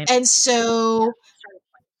 starting point. And so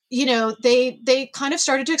they kind of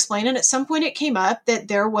started to explain. And at some point it came up that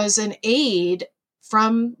there was an aide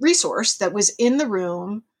from resource that was in the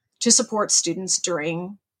room to support students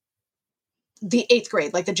during the 8th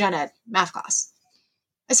grade, like the gen ed math class.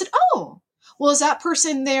 I said, oh, well, is that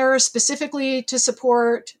person there specifically to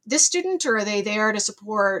support this student, or are they there to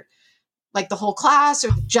support like the whole class,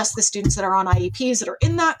 or just the students that are on IEPs that are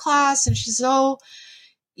in that class? And she said, oh,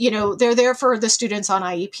 they're there for the students on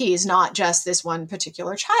IEPs, not just this one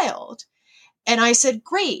particular child. And I said,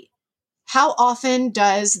 great. How often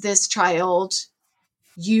does this child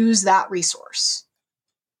use that resource?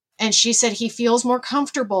 And she said he feels more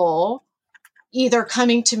comfortable either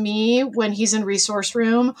coming to me when he's in resource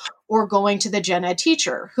room or going to the gen ed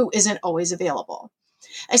teacher, who isn't always available.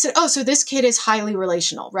 I said, oh, so this kid is highly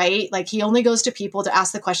relational, right? Like he only goes to people to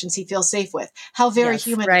ask the questions he feels safe with. How very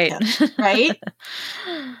human right. of him, right?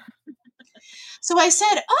 So I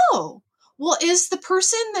said, oh, well, is the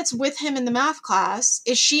person that's with him in the math class,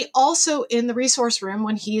 is she also in the resource room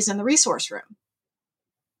when he's in the resource room?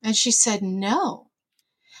 And she said, no.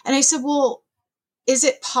 And I said, well, is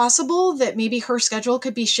it possible that maybe her schedule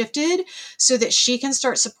could be shifted so that she can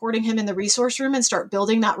start supporting him in the resource room and start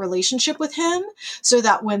building that relationship with him, so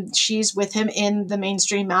that when she's with him in the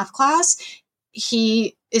mainstream math class,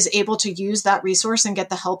 he is able to use that resource and get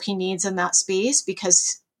the help he needs in that space,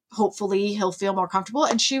 because hopefully he'll feel more comfortable.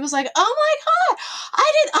 And she was like, oh my God,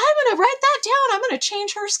 I'm going to write that down. I'm going to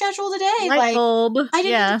change her schedule today. Light bulb. I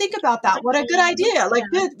didn't even think about that. What a good idea.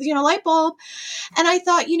 Good, light bulb. And I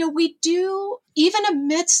thought, we do, even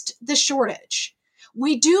amidst the shortage,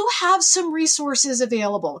 we do have some resources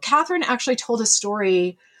available. Catherine actually told a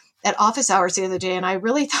story at office hours the other day, and I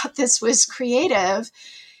really thought this was creative.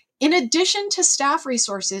 In addition to staff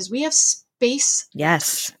resources, we have space.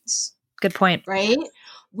 Yes. Resources, good point. right?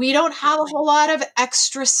 We don't have a whole lot of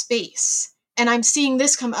extra space. And I'm seeing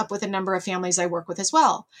this come up with a number of families I work with as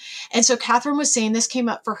well. And so Catherine was saying this came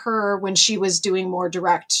up for her when she was doing more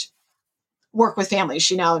direct work with families.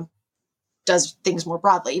 She now does things more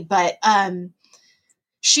broadly, but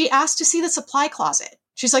she asked to see the supply closet.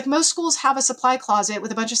 She's like, most schools have a supply closet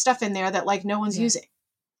with a bunch of stuff in there that like no one's using.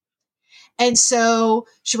 And so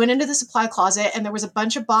she went into the supply closet and there was a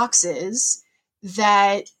bunch of boxes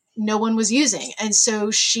that no one was using. And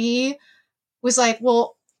so she was like,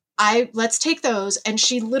 well, let's take those. And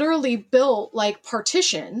she literally built like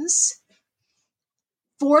partitions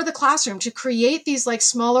for the classroom to create these like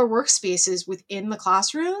smaller workspaces within the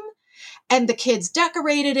classroom. And the kids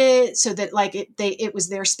decorated it so that like it was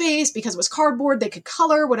their space, because it was cardboard. They could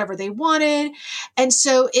color whatever they wanted. And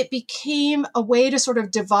so it became a way to sort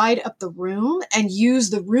of divide up the room and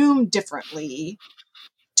use the room differently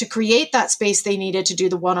to create that space they needed to do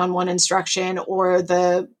the one-on-one instruction, or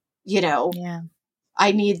the,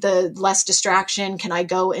 I need the less distraction. Can I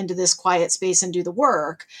go into this quiet space and do the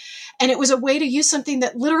work? And it was a way to use something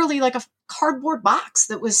that literally like a cardboard box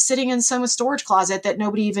that was sitting in some storage closet that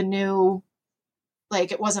nobody even knew,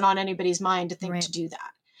 like it wasn't on anybody's mind to think to do that.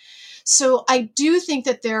 So I do think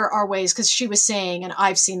that there are ways, because she was saying, and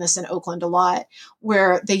I've seen this in Oakland a lot,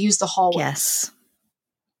 where they use the hallway. Yes.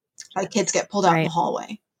 Like kids get pulled out in the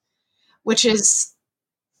hallway, which is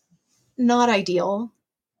not ideal.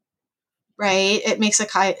 Right? It makes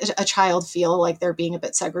a child feel like they're being a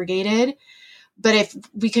bit segregated. But if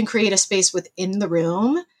we can create a space within the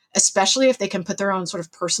room, especially if they can put their own sort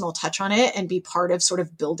of personal touch on it and be part of sort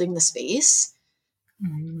of building the space,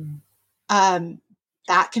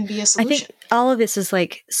 that can be a solution. I think all of this is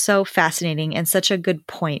like so fascinating and such a good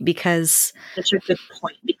point, because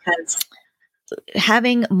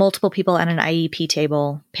having multiple people at an IEP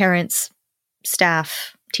table, parents,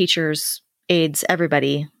 staff, teachers, aides,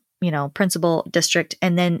 everybody, principal, district,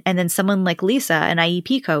 and then someone like Lisa, an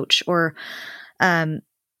IEP coach, or all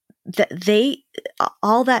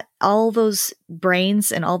those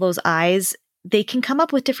brains and all those eyes, they can come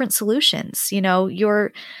up with different solutions.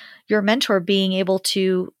 Your mentor being able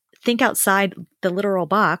to think outside the literal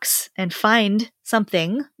box and find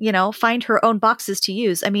something, find her own boxes to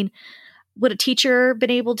use. I mean, would a teacher been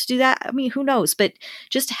able to do that? I mean, who knows? But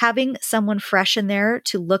just having someone fresh in there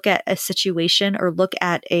to look at a situation or look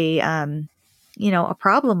at a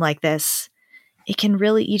problem like this, it can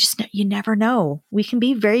really, you never know. We can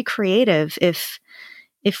be very creative if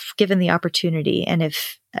given the opportunity, and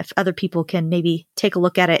if other people can maybe take a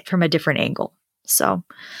look at it from a different angle. So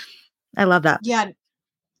I love that. Yeah,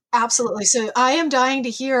 absolutely. So I am dying to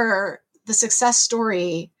hear the success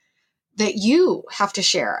story that you have to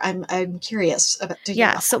share. I'm curious about to hear.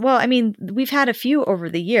 Yeah. So, well, I mean, we've had a few over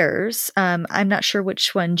the years. I'm not sure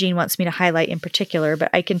which one Jean wants me to highlight in particular, but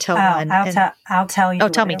I can tell one. I'll tell you. Oh,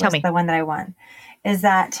 tell me. The one that I won. is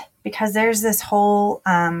that because there's this whole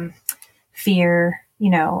fear,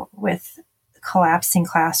 with collapsing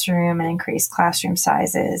classroom and increased classroom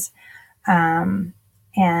sizes. And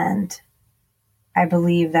I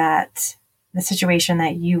believe that the situation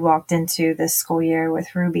that you walked into this school year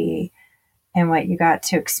with Ruby and what you got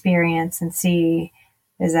to experience and see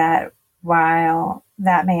is that while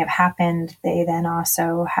that may have happened, they then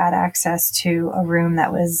also had access to a room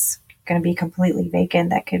that was going to be completely vacant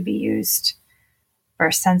that could be used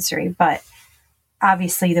for sensory. But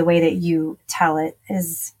obviously the way that you tell it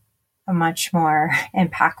is a much more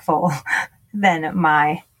impactful than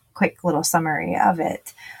my quick little summary of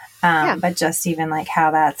it. But just even like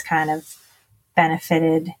how that's kind of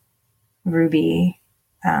benefited Ruby.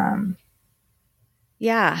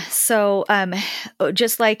 Yeah. So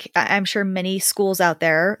just like I'm sure many schools out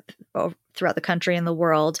there throughout the country and the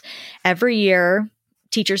world, every year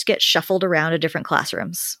teachers get shuffled around to different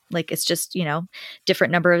classrooms. Like it's just,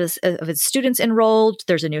 different number of its students enrolled.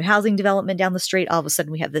 There's a new housing development down the street. All of a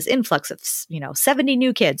sudden we have this influx of, 70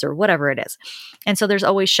 new kids or whatever it is. And so there's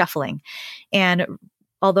always shuffling. And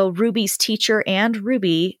although Ruby's teacher and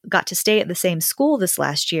Ruby got to stay at the same school this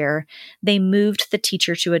last year, they moved the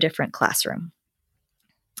teacher to a different classroom.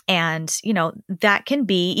 And, that can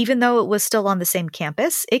be, even though it was still on the same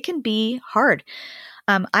campus, it can be hard.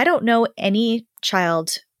 I don't know any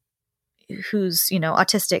child who's,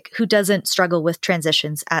 autistic who doesn't struggle with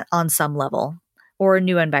transitions on some level or a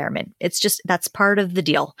new environment. It's just, that's part of the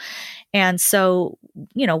deal. And so,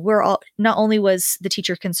 we're all, not only was the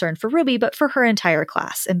teacher concerned for Ruby, but for her entire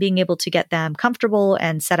class and being able to get them comfortable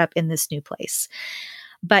and set up in this new place.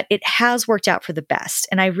 But it has worked out for the best.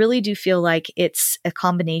 And I really do feel like it's a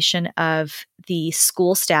combination of the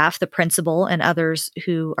school staff, the principal, and others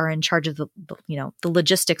who are in charge of the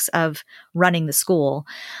logistics of running the school,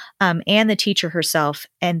 and the teacher herself.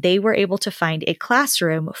 And they were able to find a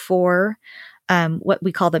classroom for what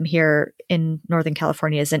we call them here in Northern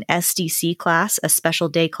California is an SDC class, a special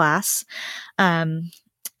day class.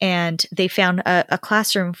 And they found a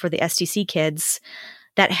classroom for the SDC kids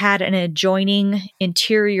that had an adjoining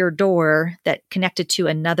interior door that connected to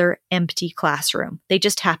another empty classroom. They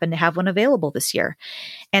just happened to have one available this year.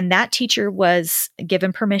 And that teacher was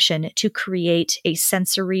given permission to create a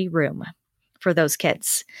sensory room for those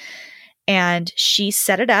kids. And she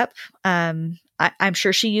set it up. I'm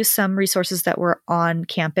sure she used some resources that were on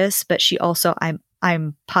campus, but she also,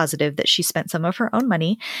 I'm positive that she spent some of her own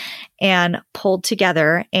money and pulled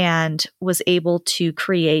together and was able to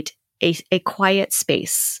create a quiet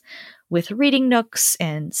space with reading nooks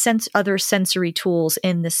and other sensory tools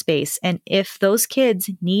in the space. And if those kids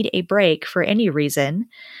need a break for any reason,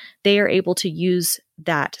 they are able to use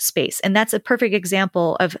that space. And that's a perfect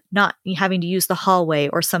example of not having to use the hallway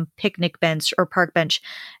or some picnic bench or park bench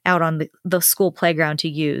out on the school playground to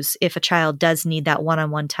use if a child does need that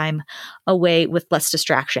one-on-one time away with less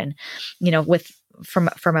distraction, from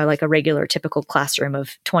a regular typical classroom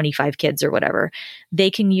of 25 kids or whatever.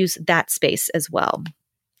 They can use that space as well.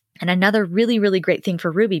 And another really, really great thing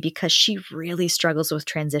for Ruby, because she really struggles with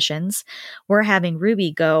transitions, we're having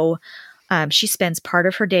Ruby go, she spends part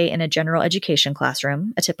of her day in a general education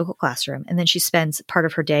classroom, a typical classroom, and then she spends part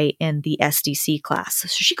of her day in the SDC class. So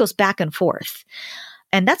she goes back and forth.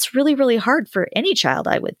 And that's really, really hard for any child,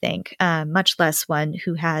 I would think, much less one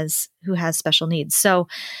who has special needs. So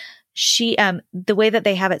she, the way that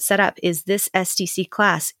they have it set up is this SDC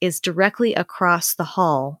class is directly across the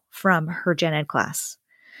hall from her gen ed class.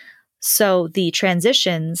 So the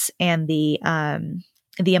transitions and the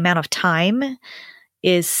amount of time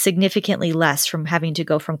is significantly less from having to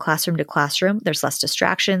go from classroom to classroom. There's less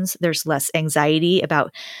distractions. There's less anxiety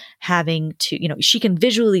about having to, she can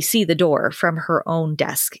visually see the door from her own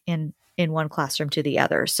desk in one classroom to the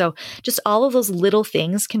other. So just all of those little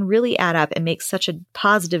things can really add up and make such a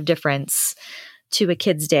positive difference to a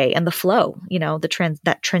kid's day and the flow,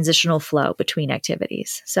 that transitional flow between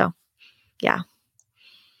activities. So, yeah.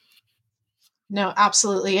 No,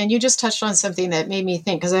 absolutely. And you just touched on something that made me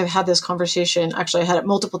think, because I've had this conversation, actually I had it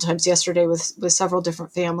multiple times yesterday with several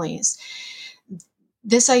different families.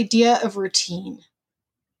 This idea of routine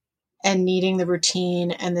and needing the routine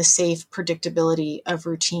and the safe predictability of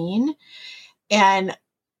routine, and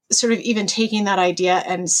sort of even taking that idea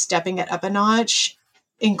and stepping it up a notch,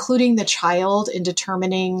 including the child in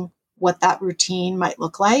determining what that routine might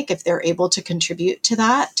look like if they're able to contribute to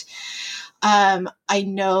that. I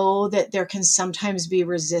know that there can sometimes be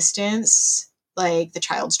resistance, like the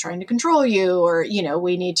child's trying to control you, or,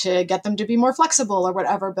 we need to get them to be more flexible or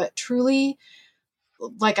whatever. But truly,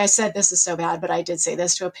 like I said, this is so bad, but I did say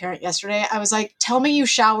this to a parent yesterday. I was like, tell me you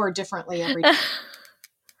shower differently every day.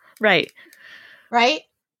 Right. right?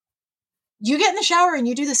 You get in the shower and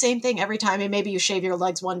you do the same thing every time. And maybe you shave your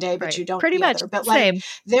legs one day, but Right. you don't Pretty the much other. But same. like,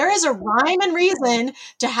 there is a rhyme and reason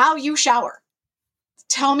to how you shower.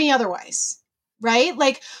 Tell me otherwise, right?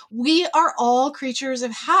 Like, we are all creatures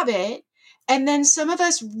of habit. And then some of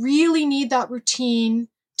us really need that routine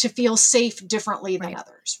to feel safe differently than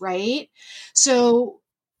others, right? So,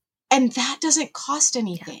 and that doesn't cost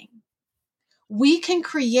anything. We can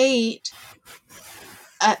create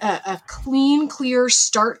a clean, clear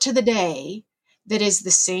start to the day that is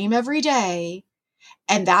the same every day.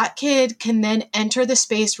 And that kid can then enter the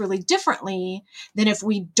space really differently than if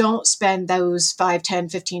we don't spend those 5, 10,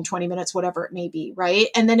 15, 20 minutes, whatever it may be, right?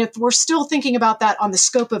 And then if we're still thinking about that on the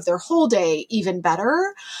scope of their whole day, even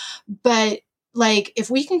better. But like, if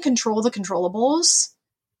we can control the controllables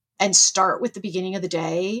and start with the beginning of the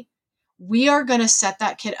day, we are going to set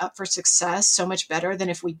that kid up for success so much better than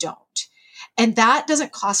if we don't. And that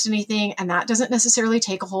doesn't cost anything. And that doesn't necessarily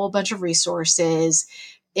take a whole bunch of resources.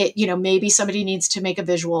 It, maybe somebody needs to make a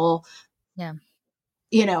visual. Yeah.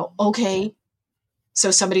 Okay.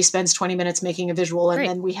 So somebody spends 20 minutes making a visual and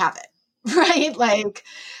then we have it. Right. Like,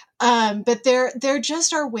 but there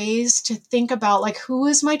just are ways to think about, like, who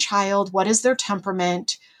is my child? What is their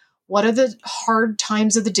temperament? What are the hard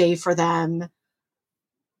times of the day for them?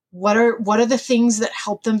 What are the things that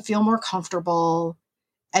help them feel more comfortable?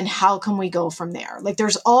 And how can we go from there? Like,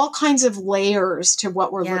 there's all kinds of layers to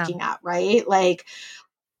what we're looking at, right? Like,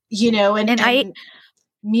 and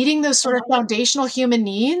meeting those sort of foundational human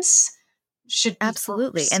needs should be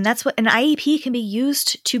absolutely. first. And that's what an IEP can be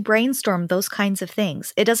used to brainstorm those kinds of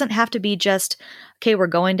things. It doesn't have to be just, okay, we're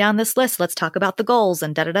going down this list. Let's talk about the goals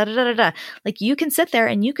and da da da da da da. Like, you can sit there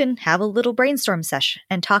and you can have a little brainstorm session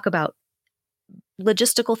and talk about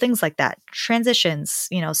logistical things like that, transitions,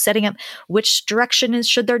 setting up which direction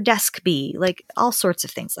should their desk be, like all sorts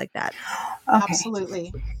of things like that. Okay.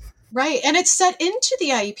 Absolutely. Right. And it's set into the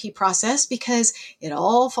IEP process because it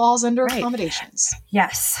all falls under accommodations.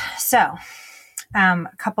 Yes. So a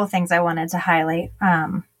couple of things I wanted to highlight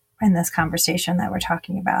in this conversation that we're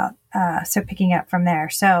talking about. So picking up from there.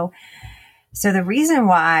 So the reason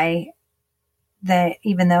why that,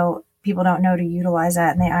 even though people don't know to utilize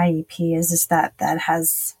that in the IEP, is that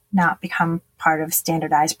has not become part of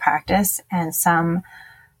standardized practice. And some,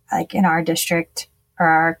 like in our district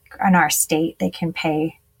or in our state, they can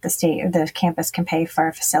pay, the state or the campus can pay for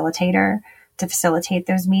a facilitator to facilitate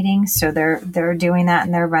those meetings. So they're doing that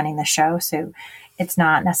and they're running the show. So it's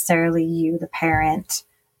not necessarily you, the parent,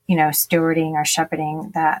 stewarding or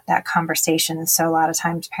shepherding that conversation. So a lot of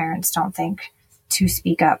times parents don't think to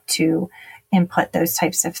speak up, to input those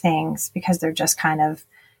types of things, because they're just kind of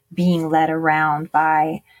being led around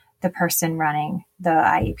by the person running the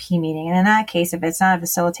IEP meeting. And in that case, if it's not a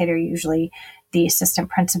facilitator, usually the assistant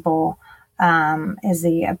principal is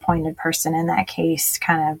the appointed person in that case,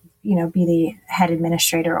 kind of, be the head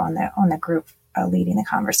administrator on the group leading the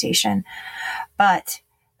conversation. But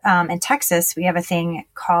in Texas, we have a thing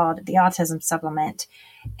called the autism supplement,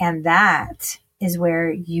 and that is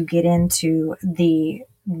where you get into the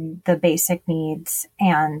basic needs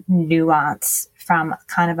and nuance from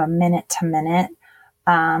kind of a minute to minute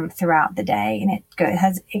throughout the day. And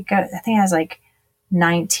I think it has like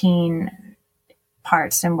 19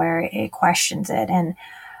 parts and where it questions it. And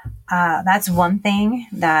that's one thing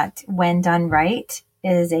that, when done right,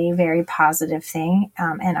 is a very positive thing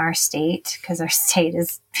in our state, because our state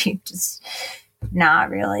is just not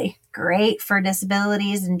really great for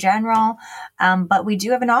disabilities in general. But we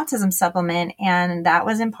do have an autism supplement, and that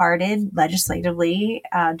was imparted legislatively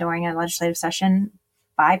during a legislative session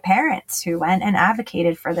by parents who went and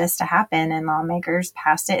advocated for this to happen, and lawmakers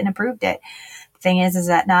passed it and approved it. The thing is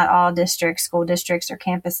that not all districts, school districts, or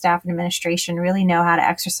campus staff and administration really know how to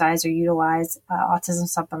exercise or utilize autism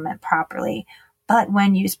supplement properly. But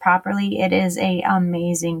when used properly, it is an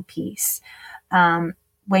amazing piece.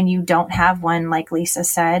 When you don't have one, like Lisa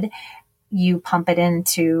said, you pump it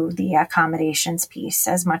into the accommodations piece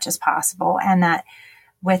as much as possible. And that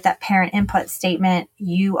with that parent input statement,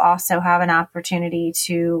 you also have an opportunity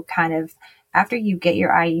to kind of, after you get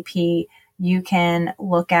your IEP, you can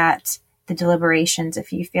look at the deliberations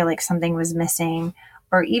if you feel like something was missing,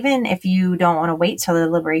 or even if you don't want to wait till the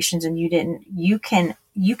deliberations and you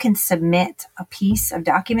can submit a piece of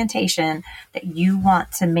documentation that you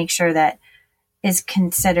want to make sure that is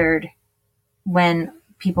considered when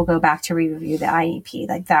people go back to review the IEP.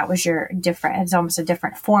 Like, that was it's almost a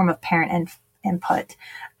different form of parent input.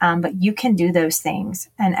 But you can do those things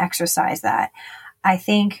and exercise that. I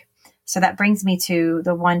think, so that brings me to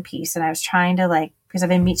the one piece. And I was trying to, because I've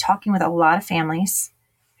been talking with a lot of families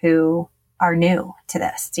who are new to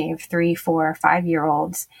this. So you have 3, 4,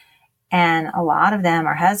 5-year-olds, and a lot of them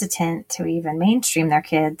are hesitant to even mainstream their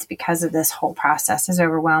kids because of this whole process is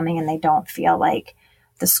overwhelming, and they don't feel like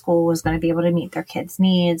the school is going to be able to meet their kids'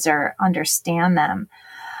 needs or understand them.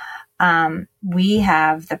 We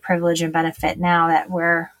have the privilege and benefit now that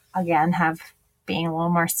we're, again, being a little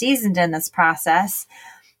more seasoned in this process,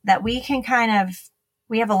 that we can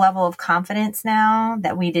we have a level of confidence now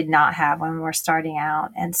that we did not have when we were starting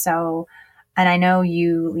out. And so, and I know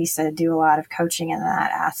you, Lisa, do a lot of coaching in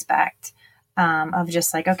that aspect, of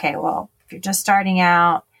just like, okay, well, if you're just starting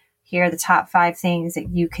out, here are the top 5 things that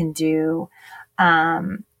you can do,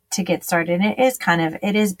 to get started. And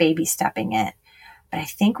it is baby stepping it. But I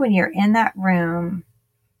think when you're in that room,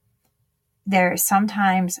 there's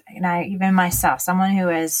sometimes, and even myself, someone who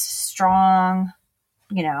is strong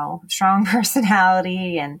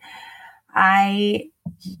personality, and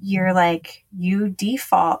you're like, you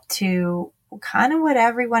default to kind of what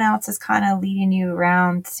everyone else is kind of leading you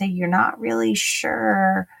around, so you're not really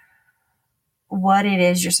sure what it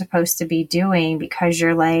is you're supposed to be doing, because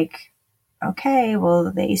you're like, okay,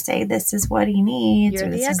 well, they say this is what he needs, or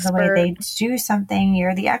this is the way they do something.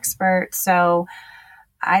 You're the expert. So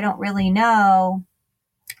I don't really know.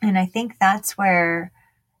 And I think that's where,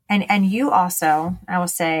 and you also, I will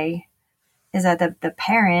say, is that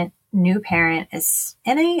the new parent is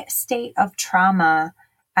in a state of trauma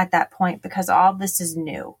at that point, because all this is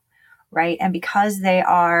new, right? And because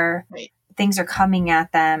things are coming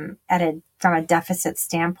at them from a deficit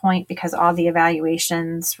standpoint, because all the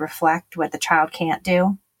evaluations reflect what the child can't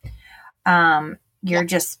do. You're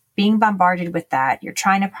just being bombarded with that. You're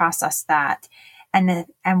trying to process that. And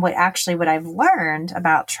what I've learned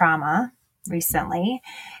about trauma recently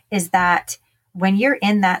is that when you're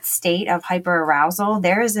in that state of hyperarousal,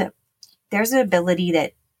 there's an ability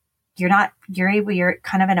that you're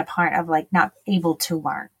kind of in a part of like not able to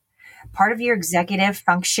learn. Part of your executive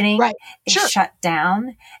functioning is shut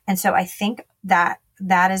down. And so I think that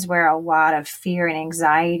is where a lot of fear and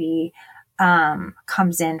anxiety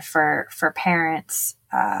comes in for parents.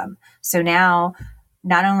 So now,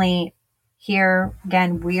 not only here,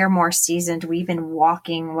 again, we are more seasoned. We've been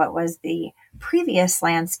walking what was the previous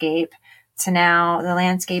landscape to now the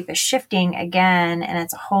landscape is shifting again, and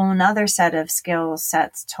it's a whole nother set of skill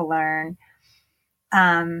sets to learn.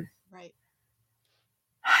 I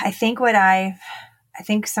think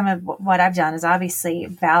some of what I've done is obviously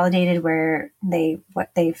validated what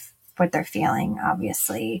they're feeling,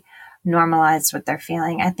 obviously normalized what they're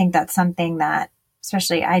feeling. I think that's something that,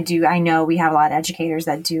 especially I know we have a lot of educators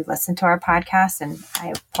that do listen to our podcast, and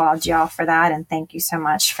I applaud y'all for that. And thank you so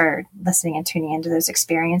much for listening and tuning into those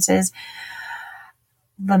experiences.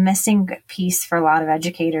 The missing piece for a lot of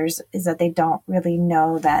educators is that they don't really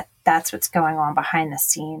know that that's what's going on behind the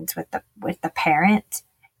scenes with the parent.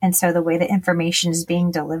 And so the way the information is being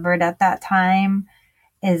delivered at that time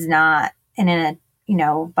is not in a,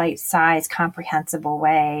 bite-sized, comprehensible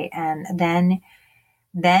way. And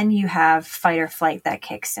then you have fight or flight that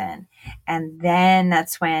kicks in. And then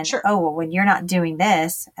that's when, when you're not doing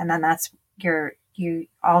this, and then that's you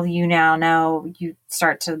now know, you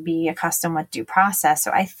start to be accustomed with due process.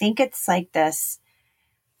 So I think it's like this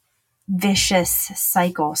vicious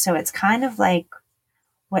cycle. So it's kind of like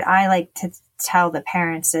what I like to tell the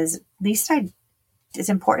parents is, at least it's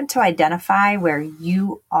important to identify where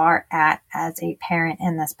you are at as a parent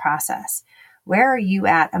in this process. Where are you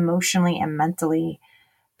at emotionally and mentally?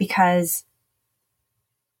 Because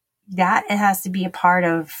it has to be a part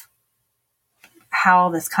of how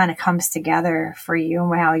this kind of comes together for you,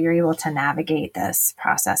 and how you're able to navigate this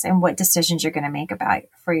process, and what decisions you're going to make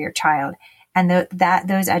for your child. And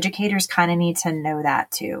those educators kind of need to know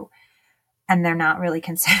that too. And they're not really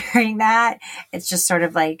considering that. It's just sort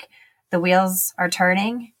of like the wheels are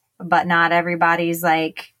turning, but not everybody's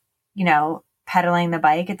like, pedaling the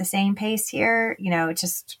bike at the same pace here.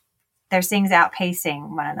 Just there's things outpacing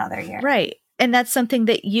one another here. Right. And that's something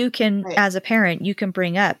that you can, as a parent, you can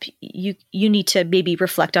bring up. You need to maybe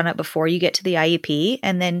reflect on it before you get to the IEP,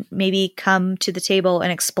 and then maybe come to the table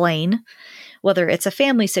and explain, whether it's a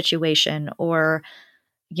family situation or,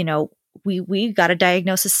 we got a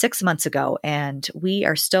diagnosis 6 months ago and we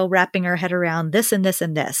are still wrapping our head around this and this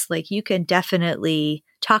and this. Like, you can definitely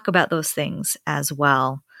talk about those things as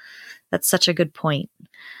well. That's such a good point.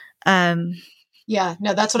 Yeah,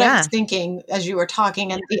 no, that's what I was thinking as you were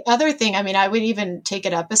talking. And the other thing, I would even take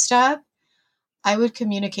it up a step. I would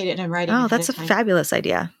communicate it in writing. Oh, that's a fabulous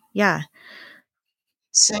idea. Yeah.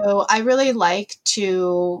 So I really like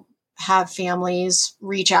to have families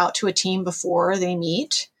reach out to a team before they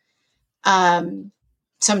meet.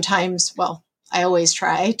 Sometimes, I always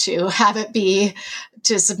try to have it be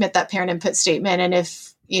to submit that parent input statement. And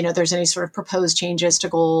if, there's any sort of proposed changes to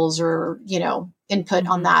goals or, input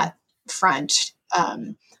on that front,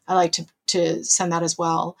 I like to send that as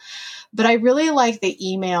well. But I really like the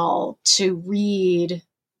email to read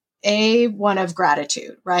one of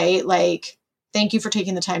gratitude, right? Like, thank you for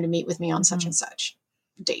taking the time to meet with me on such and such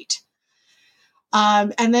date.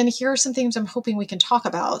 And then here are some things I'm hoping we can talk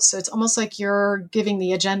about. So it's almost like you're giving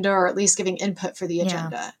the agenda, or at least giving input for the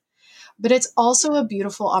agenda. But it's also a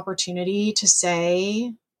beautiful opportunity to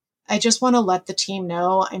say, I just want to let the team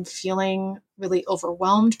know I'm feeling really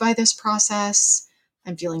overwhelmed by this process.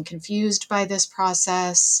 I'm feeling confused by this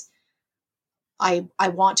process. I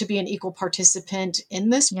want to be an equal participant in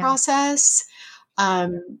this process.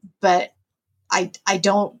 But I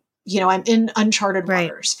don't, I'm in uncharted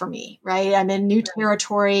waters for me, right? I'm in new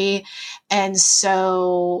territory. And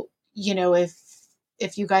so,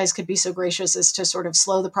 if you guys could be so gracious as to sort of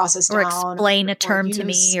slow the process or down, explain a term to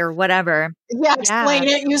me or whatever. Explain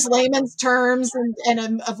it, use layman's terms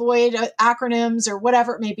and avoid acronyms or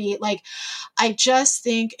whatever it may be. Like, I just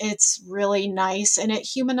think it's really nice and it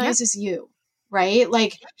humanizes you. Right?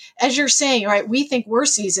 Like, as you're saying, right, we think we're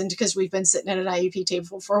seasoned because we've been sitting at an IEP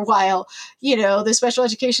table for a while. The special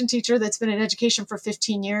education teacher that's been in education for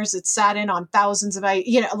 15 years, that's sat in on thousands of,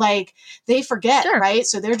 like, they forget, right?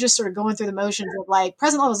 So they're just sort of going through the motions of like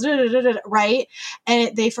present levels, right?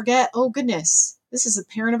 And they forget, oh goodness, this is a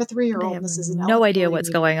parent of a 3-year-old. And this is no idea what's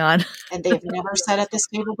going on. And they've never sat at this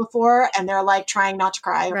table before. And they're like trying not to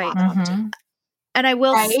cry. Right. And I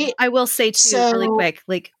will say too, really quick,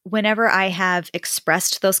 like whenever I have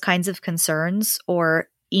expressed those kinds of concerns or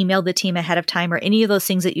emailed the team ahead of time or any of those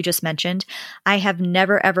things that you just mentioned, I have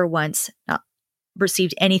never, ever once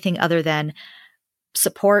received anything other than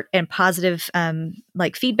support and positive,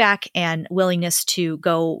 like feedback and willingness to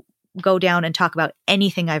go down and talk about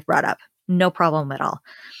anything I've brought up. No problem at all.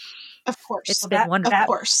 Of course. It's been wonderful. Of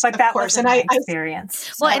course. But that was my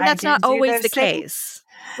experience. Well, and that's not always the case.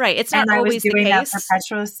 Right. It's not always the case. That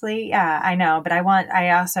perpetuously. Yeah, I know. But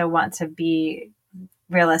I also want to be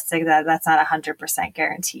realistic that that's not 100%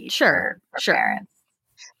 guaranteed for parents.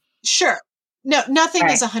 Sure. No, nothing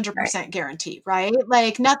is 100% guaranteed, right?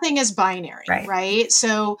 Like nothing is binary, right?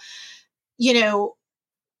 So,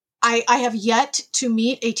 I have yet to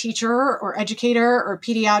meet a teacher or educator or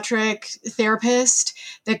pediatric therapist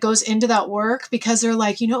that goes into that work because they're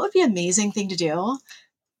like, what would be an amazing thing to do?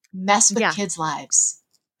 Mess with kids' lives.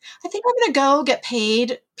 I think I'm going to go get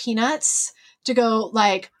paid peanuts to go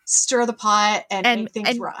like stir the pot and make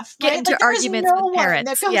things rough. Get into arguments with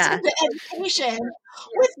parents. That goes into education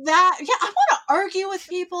with that. Yeah, I want to argue with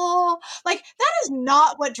people. Like that is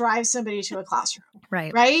not what drives somebody to a classroom.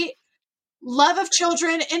 Right? Love of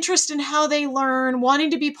children, interest in how they learn,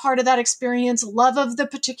 wanting to be part of that experience, love of the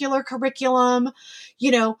particular curriculum,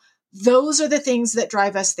 those are the things that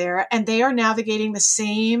drive us there. And they are navigating the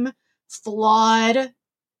same flawed,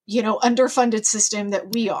 underfunded system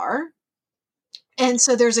that we are. And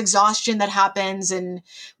so there's exhaustion that happens and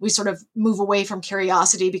we sort of move away from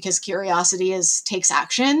curiosity because curiosity takes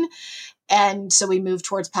action. And so we move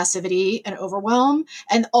towards passivity and overwhelm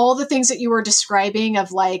and all the things that you were describing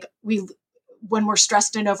of like, when we're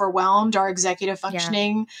stressed and overwhelmed, our executive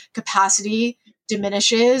functioning capacity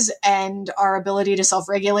diminishes and our ability to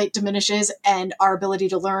self-regulate diminishes and our ability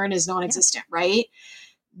to learn is non-existent, right?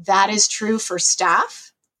 That is true for staff.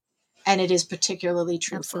 And it is particularly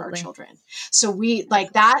true for our children. So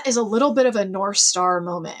that is a little bit of a North Star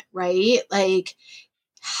moment, right? Like,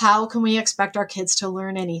 how can we expect our kids to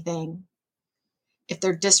learn anything if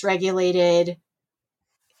they're dysregulated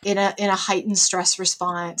in a heightened stress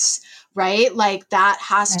response, right? Like that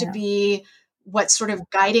has to be what's sort of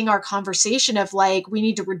guiding our conversation of like, we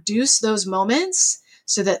need to reduce those moments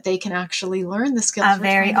so that they can actually learn the skills. A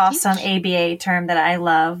very awesome ABA term that I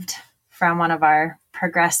loved from one of our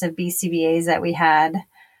progressive BCBAs that we had.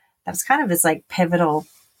 That was kind of this like pivotal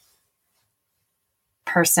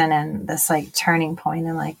person and this like turning point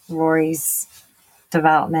in like Rory's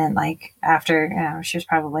development. Like after, she was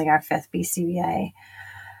probably our 5th BCBA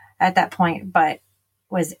at that point, but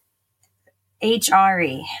was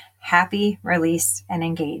HRE, happy, released, and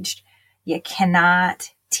engaged. You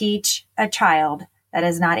cannot teach a child that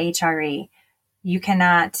is not HRE. You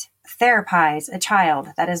cannot therapize a child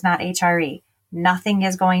that is not HRE. Nothing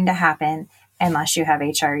is going to happen unless you have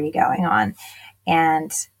HRE going on.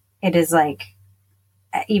 And it is like,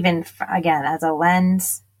 even again, as a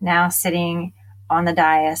lens, now sitting on the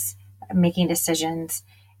dais, making decisions,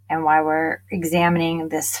 and while we're examining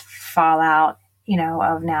this fallout,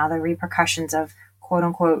 of now the repercussions of quote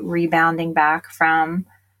unquote rebounding back from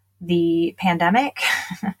the pandemic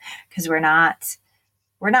because we're not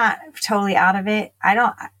totally out of it.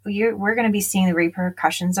 We're going to be seeing the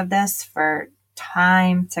repercussions of this for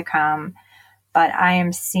time to come, but I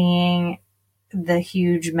am seeing the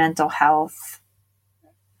huge mental health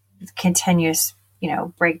continuous,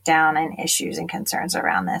 breakdown and issues and concerns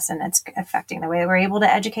around this. And it's affecting the way we're able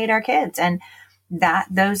to educate our kids. And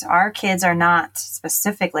our kids are not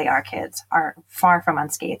specifically our kids are far from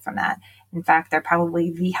unscathed from that. In fact, they're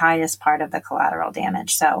probably the highest part of the collateral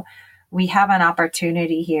damage. So we have an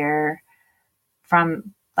opportunity here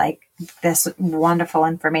from like this wonderful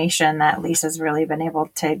information that Lisa's really been able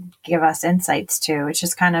to give us insights to. It's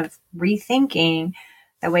just kind of rethinking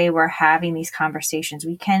the way we're having these conversations.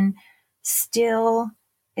 We can still,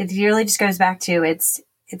 it really just goes back to it's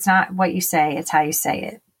not what you say, it's how you say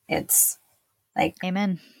it. It's like,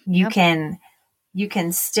 amen. You can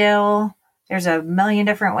still, there's a million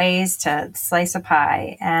different ways to slice a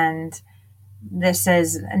pie, and this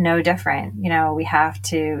is no different. We have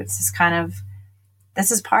to, this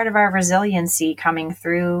is part of our resiliency coming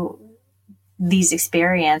through these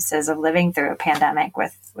experiences of living through a pandemic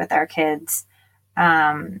with our kids,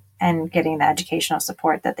 and getting the educational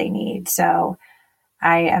support that they need. So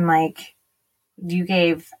I am like,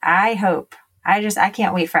 I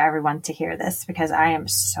can't wait for everyone to hear this, because I am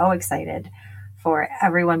so excited for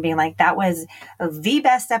everyone being like, that was the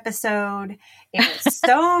best episode. It was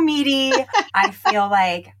so meaty. I feel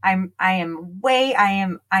like I am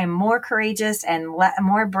more courageous and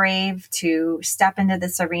more brave to step into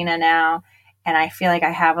this arena now. And I feel like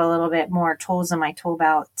I have a little bit more tools in my tool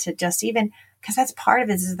belt to just even, because that's part of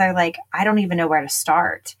it, is they're like, I don't even know where to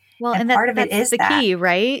start. Well, and part of it is the key,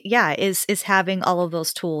 right? Yeah, is having all of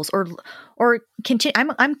those tools, or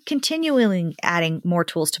I'm continually adding more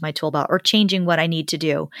tools to my tool belt, or changing what I need to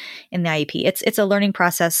do in the IEP. It's a learning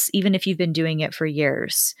process, even if you've been doing it for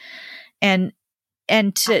years. And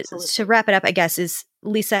to wrap it up, I guess, is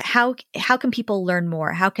Lisa, how can people learn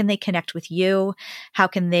more? How can they connect with you? How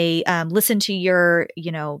can they listen to your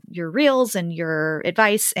reels and your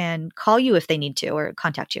advice, and call you if they need to, or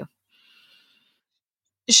contact you?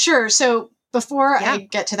 Sure. So before I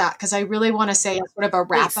get to that, because I really want to say sort of a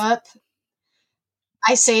wrap up,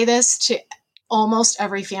 I say this to almost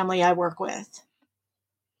every family I work with.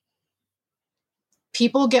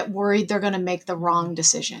 People get worried they're going to make the wrong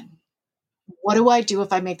decision. What do I do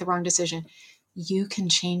if I make the wrong decision? You can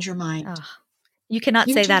change your mind. Oh, you cannot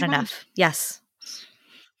say that enough. Yes.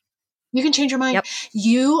 You can change your mind. Yep.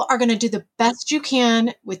 You are going to do the best you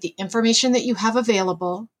can with the information that you have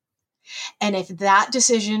available. And if that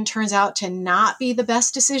decision turns out to not be the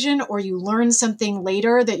best decision, or you learn something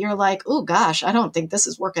later that you're like, oh gosh, I don't think this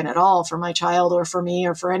is working at all for my child or for me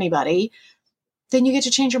or for anybody, then you get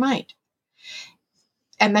to change your mind.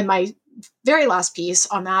 And then my very last piece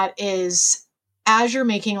on that is, as you're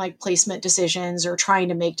making like placement decisions or trying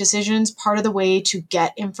to make decisions, part of the way to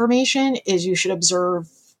get information is you should observe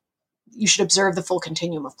the full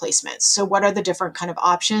continuum of placements. So what are the different kind of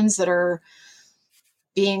options that are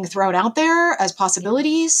being thrown out there as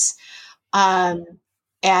possibilities? And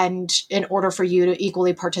in order for you to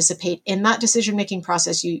equally participate in that decision-making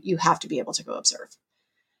process, you have to be able to go observe.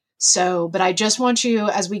 So, but I just want you,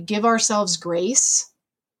 as we give ourselves grace,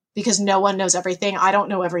 because no one knows everything. I don't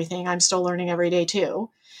know everything. I'm still learning every day too.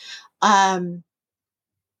 You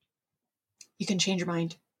can change your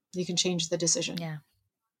mind. You can change the decision. Yeah.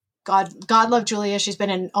 God loved Julia. She's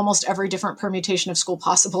been in almost every different permutation of school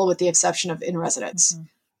possible, with the exception of in residence. Mm-hmm.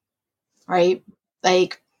 Right?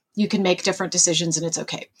 Like, you can make different decisions, and it's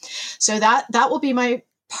okay. So that will be my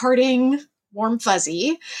parting warm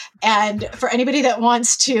fuzzy. And for anybody that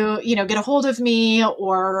wants to, get a hold of me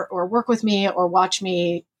or work with me or watch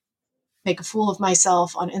me make a fool of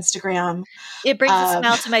myself on Instagram, it brings a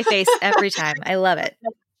smile to my face every time. I love it.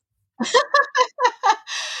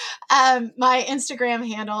 My Instagram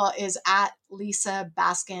handle is at Lisa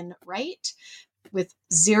Baskin Wright, with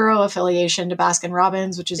zero affiliation to Baskin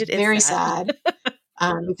Robbins, which is very sad.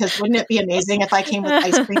 Because wouldn't it be amazing if I came with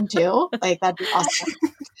ice cream too? Like, that'd be awesome.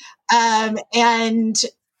 And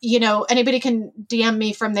anybody can DM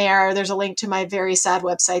me from there. There's a link to my very sad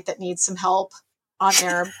website that needs some help on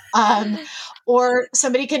there. Or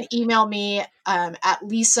somebody can email me at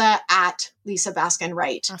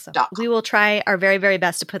lisa@lisabaskinwright.com. Awesome. We will try our very, very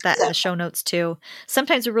best to put that in the show notes too.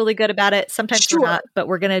 Sometimes we're really good about it. Sometimes we're not, but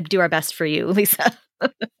we're going to do our best for you, Lisa.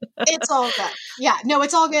 It's all good. Yeah, no,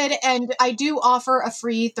 it's all good. And I do offer a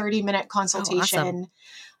free 30-minute consultation.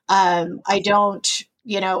 Oh, awesome. I don't,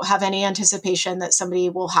 have any anticipation that somebody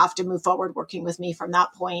will have to move forward working with me from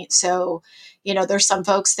that point. So, there's some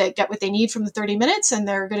folks that get what they need from the 30 minutes and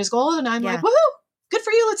they're good as gold. And I'm like, woohoo, good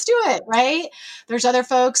for you. Let's do it. Right. There's other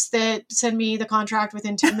folks that send me the contract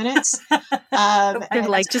within 10 minutes. And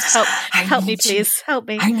like, just help me, please. Help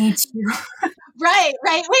me. I need you. Right.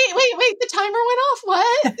 Wait. The timer went off.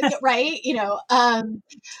 What? Right.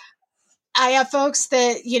 I have folks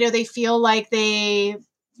that, they feel like they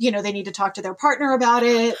need to talk to their partner about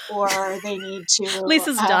it, or they need to.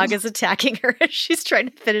 Lisa's dog is attacking her as she's trying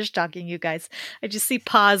to finish talking, you guys. I just see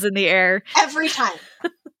paws in the air. Every time.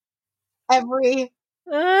 Every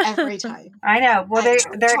time. I know. Well,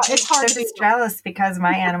 it's hard to be jealous because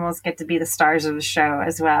my animals get to be the stars of the show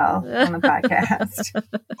as well on the podcast.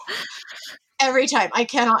 Every time. I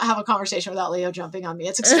cannot have a conversation without Leo jumping on me.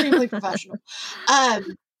 It's extremely professional.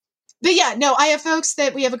 But yeah, no, I have folks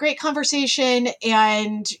that we have a great conversation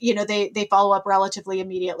and, they follow up relatively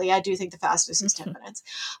immediately. I do think the fastest is 10 minutes.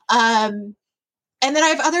 And then I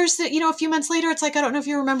have others that, a few months later, it's like, I don't know if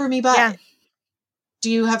you remember me, but do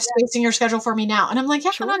you have space in your schedule for me now? And I'm like,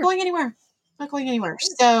 I'm not going anywhere.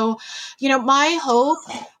 So, my hope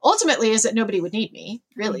ultimately is that nobody would need me,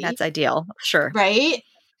 really. That's ideal. Sure.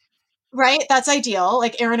 Right. That's ideal.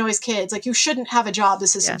 Like Aaron always kids, like, you shouldn't have a job. The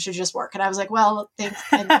system should just work. And I was like, well, thanks.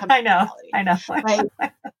 I know. Right.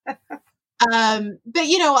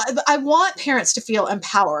 But I want parents to feel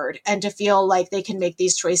empowered and to feel like they can make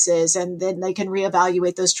these choices, and then they can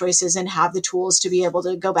reevaluate those choices and have the tools to be able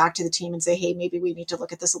to go back to the team and say, hey, maybe we need to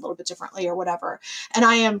look at this a little bit differently or whatever. And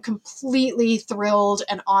I am completely thrilled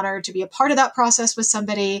and honored to be a part of that process with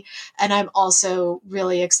somebody. And I'm also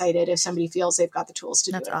really excited if somebody feels they've got the tools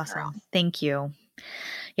to do it on their own. Thank you.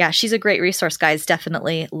 Yeah, she's a great resource, guys.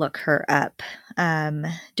 Definitely look her up.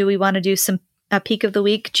 Do we want to do a peak of the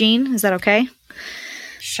week, Jean? Is that okay?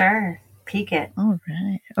 Sure. Peek it. All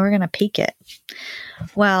right. We're going to peek it.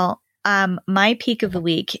 Well, my peak of the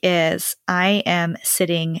week is I am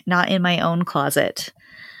sitting not in my own closet.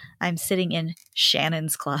 I'm sitting in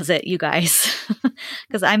Shannon's closet, you guys,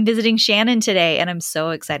 because I'm visiting Shannon today and I'm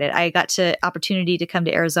so excited. I got opportunity to come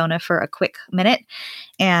to Arizona for a quick minute,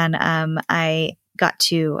 and I got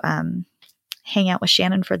to hang out with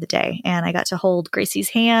Shannon for the day, and I got to hold Gracie's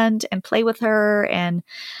hand and play with her, and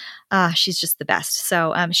she's just the best.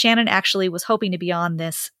 So Shannon actually was hoping to be on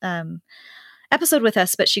this episode with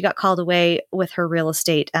us, but she got called away with her real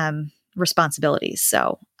estate responsibilities.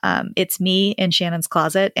 So it's me in Shannon's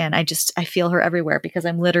closet, and I feel her everywhere because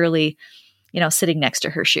I'm literally, sitting next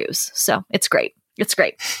to her shoes. So it's great. It's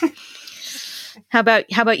great. How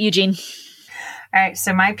about you, Jean? All right.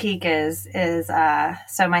 So my peak is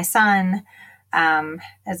so my son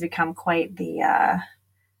has become quite the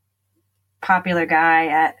popular guy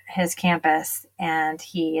at his campus, and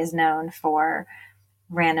he is known for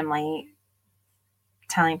randomly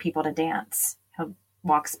telling people to dance. He'll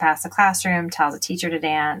walks past the classroom, tells a teacher to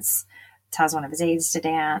dance, tells one of his aides to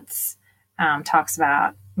dance, talks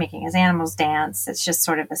about making his animals dance. It's just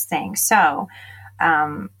sort of his thing. So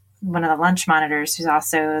one of the lunch monitors, who's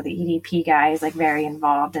also the EDP guy, is like very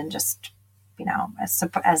involved and just,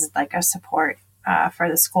 as like a support for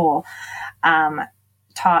the school,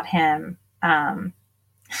 taught him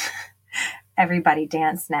everybody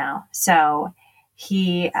dance now. So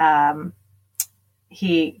he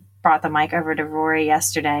brought the mic over to Rory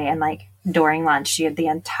yesterday, and like during lunch, she had the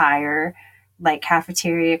entire like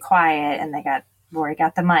cafeteria quiet, and Rory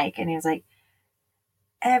got the mic, and he was like,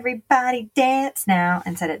 everybody dance now,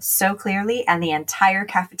 and said it so clearly. And the entire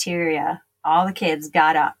cafeteria, all the kids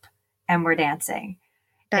got up and were dancing.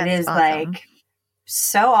 It is awesome. Like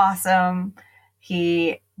so awesome.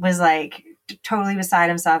 He was like totally beside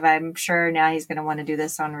himself. I'm sure now he's going to want to do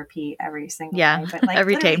this on repeat every single day. But like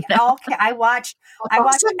every day. I watched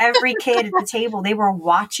every kid at the table. They were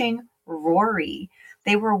watching Rory.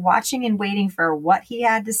 They were watching and waiting for what he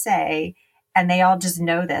had to say. And they all just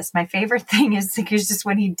know this. My favorite thing is just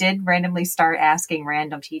when he did randomly start asking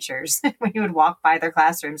random teachers when he would walk by their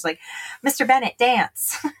classrooms, like, Mr. Bennett,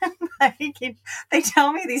 dance. They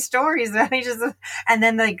tell me these stories, and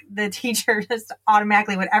then like the teacher just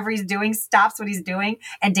automatically, whatever he's doing, stops what he's doing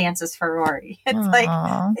and dances for Rory. It's like,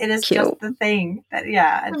 it is cute. Just the thing that,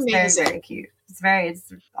 it's amazing. Very, very cute. It's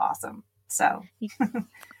awesome. So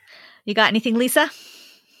you got anything, Lisa?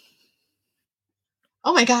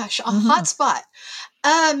 Oh my gosh, a hot spot.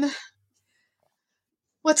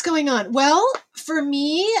 What's going on? Well, for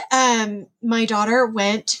me, my daughter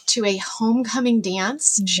went to a homecoming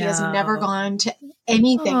dance. She has never gone to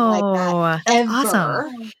anything like that ever.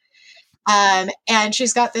 Awesome. And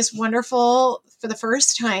she's got this wonderful, for the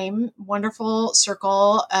first time, wonderful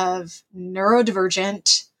circle of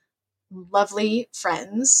neurodivergent, lovely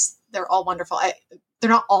friends. They're all wonderful. they're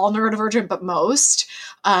not all neurodivergent, but most.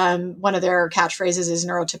 One of their catchphrases is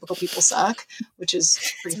neurotypical people suck, which is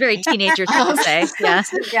It's very teenager thing to say. Yeah.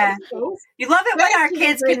 Yeah. You love it when our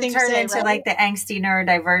kids great can thing to turn say, into right? like the angsty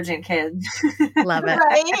neurodivergent kids. Love it.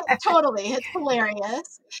 Right? Totally. It's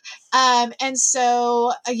hilarious. And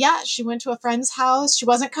so, yeah, she went to a friend's house. She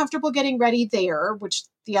wasn't comfortable getting ready there, which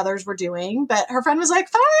the others were doing, but her friend was like,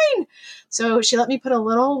 fine. So she let me put a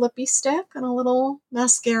little lippy stick and a little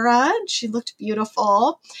mascara, and she looked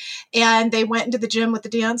beautiful. And they went into the gym with the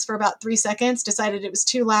dance for about 3 seconds, decided it was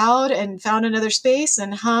too loud, and found another space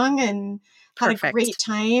and hung and had Perfect. a great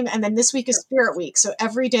time. And then this week is Spirit Week. So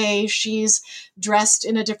every day she's dressed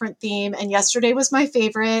in a different theme. And yesterday was my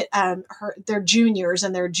favorite. They're juniors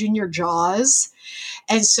and they're junior Jaws.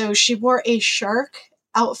 And so she wore a shark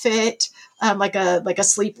outfit, like a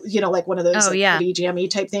sleep, like one of those hoodie jammy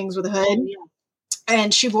type things with a hood. Oh, yeah.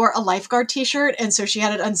 And she wore a lifeguard t-shirt. And so she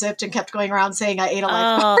had it unzipped and kept going around saying, I ate a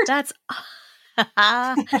lifeguard.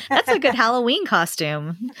 Oh, that's a good Halloween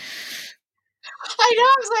costume. I know.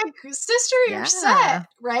 I was like, sister, you're set,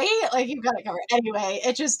 right? Like, you've got it covered. Anyway,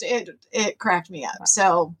 it cracked me up.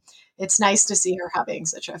 So it's nice to see her having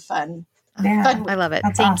such a fun week. I love it.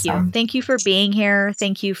 That's Thank awesome. you. Thank you for being here.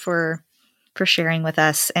 Thank you for sharing with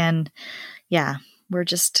us. And yeah,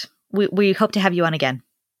 we hope to have you on again.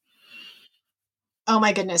 Oh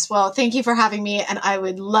my goodness. Well, thank you for having me. And I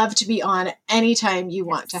would love to be on anytime you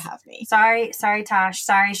want to have me. Sorry, Tosh.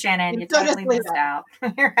 Sorry, Shannon. You totally missed out.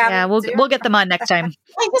 Yeah, we'll get them on next time.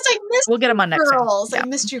 I guess I missed we'll get them on next girls. time. Yeah. I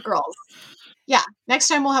missed you girls. Yeah. Next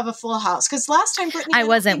time we'll have a full house. Because last time, Brittany, I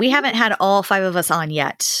wasn't. We haven't had all 5 of us on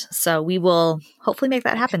yet. So we will hopefully make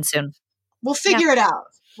that happen soon. We'll figure it out.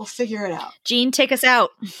 We'll figure it out. Jean, take us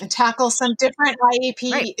out. And tackle some different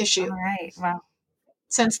IEP issue. All right. Well,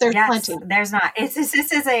 since there's plenty. There's not. This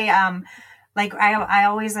is a like I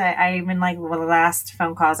always even like one of the last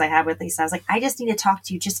phone calls I had with Lisa, I was like, I just need to talk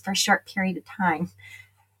to you just for a short period of time.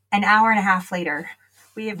 An hour and a half later,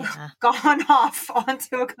 we have gone off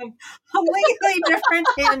onto a completely different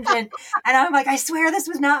tangent. And I'm like, I swear this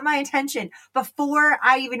was not my intention. Before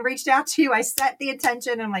I even reached out to you, I set the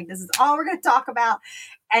intention. I'm like, this is all we're going to talk about.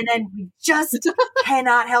 And then we just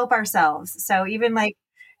cannot help ourselves. So even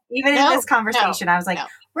in this conversation, I was like,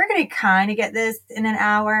 we're going to kind of get this in an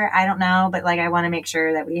hour. I don't know, but like, I want to make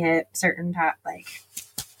sure that we hit certain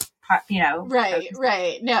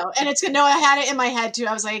Right. No. And it's good. No, I had it in my head too.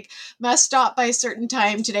 I was like, must stop by a certain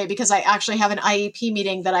time today because I actually have an IEP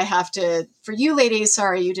meeting that I have to, for you ladies.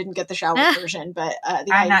 Sorry, you didn't get the shower version, but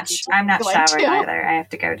I'm not showering either. I have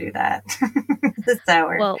to go do that.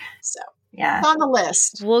 Yeah. It's on the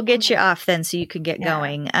list. We'll get you off then so you can get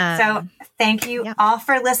going. So thank you all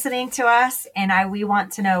for listening to us. And we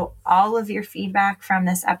want to know all of your feedback from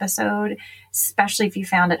this episode, especially if you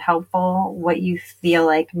found it helpful, what you feel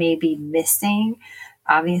like may be missing,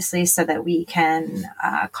 obviously, so that we can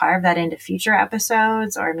carve that into future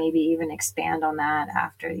episodes or maybe even expand on that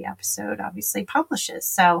after the episode obviously publishes.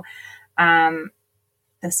 So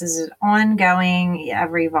this is an ongoing,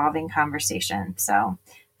 ever-evolving conversation. So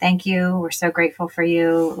thank you. We're so grateful for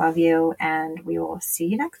you. Love you. And we will see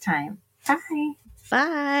you next time. Bye.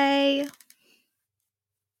 Bye.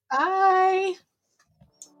 Bye.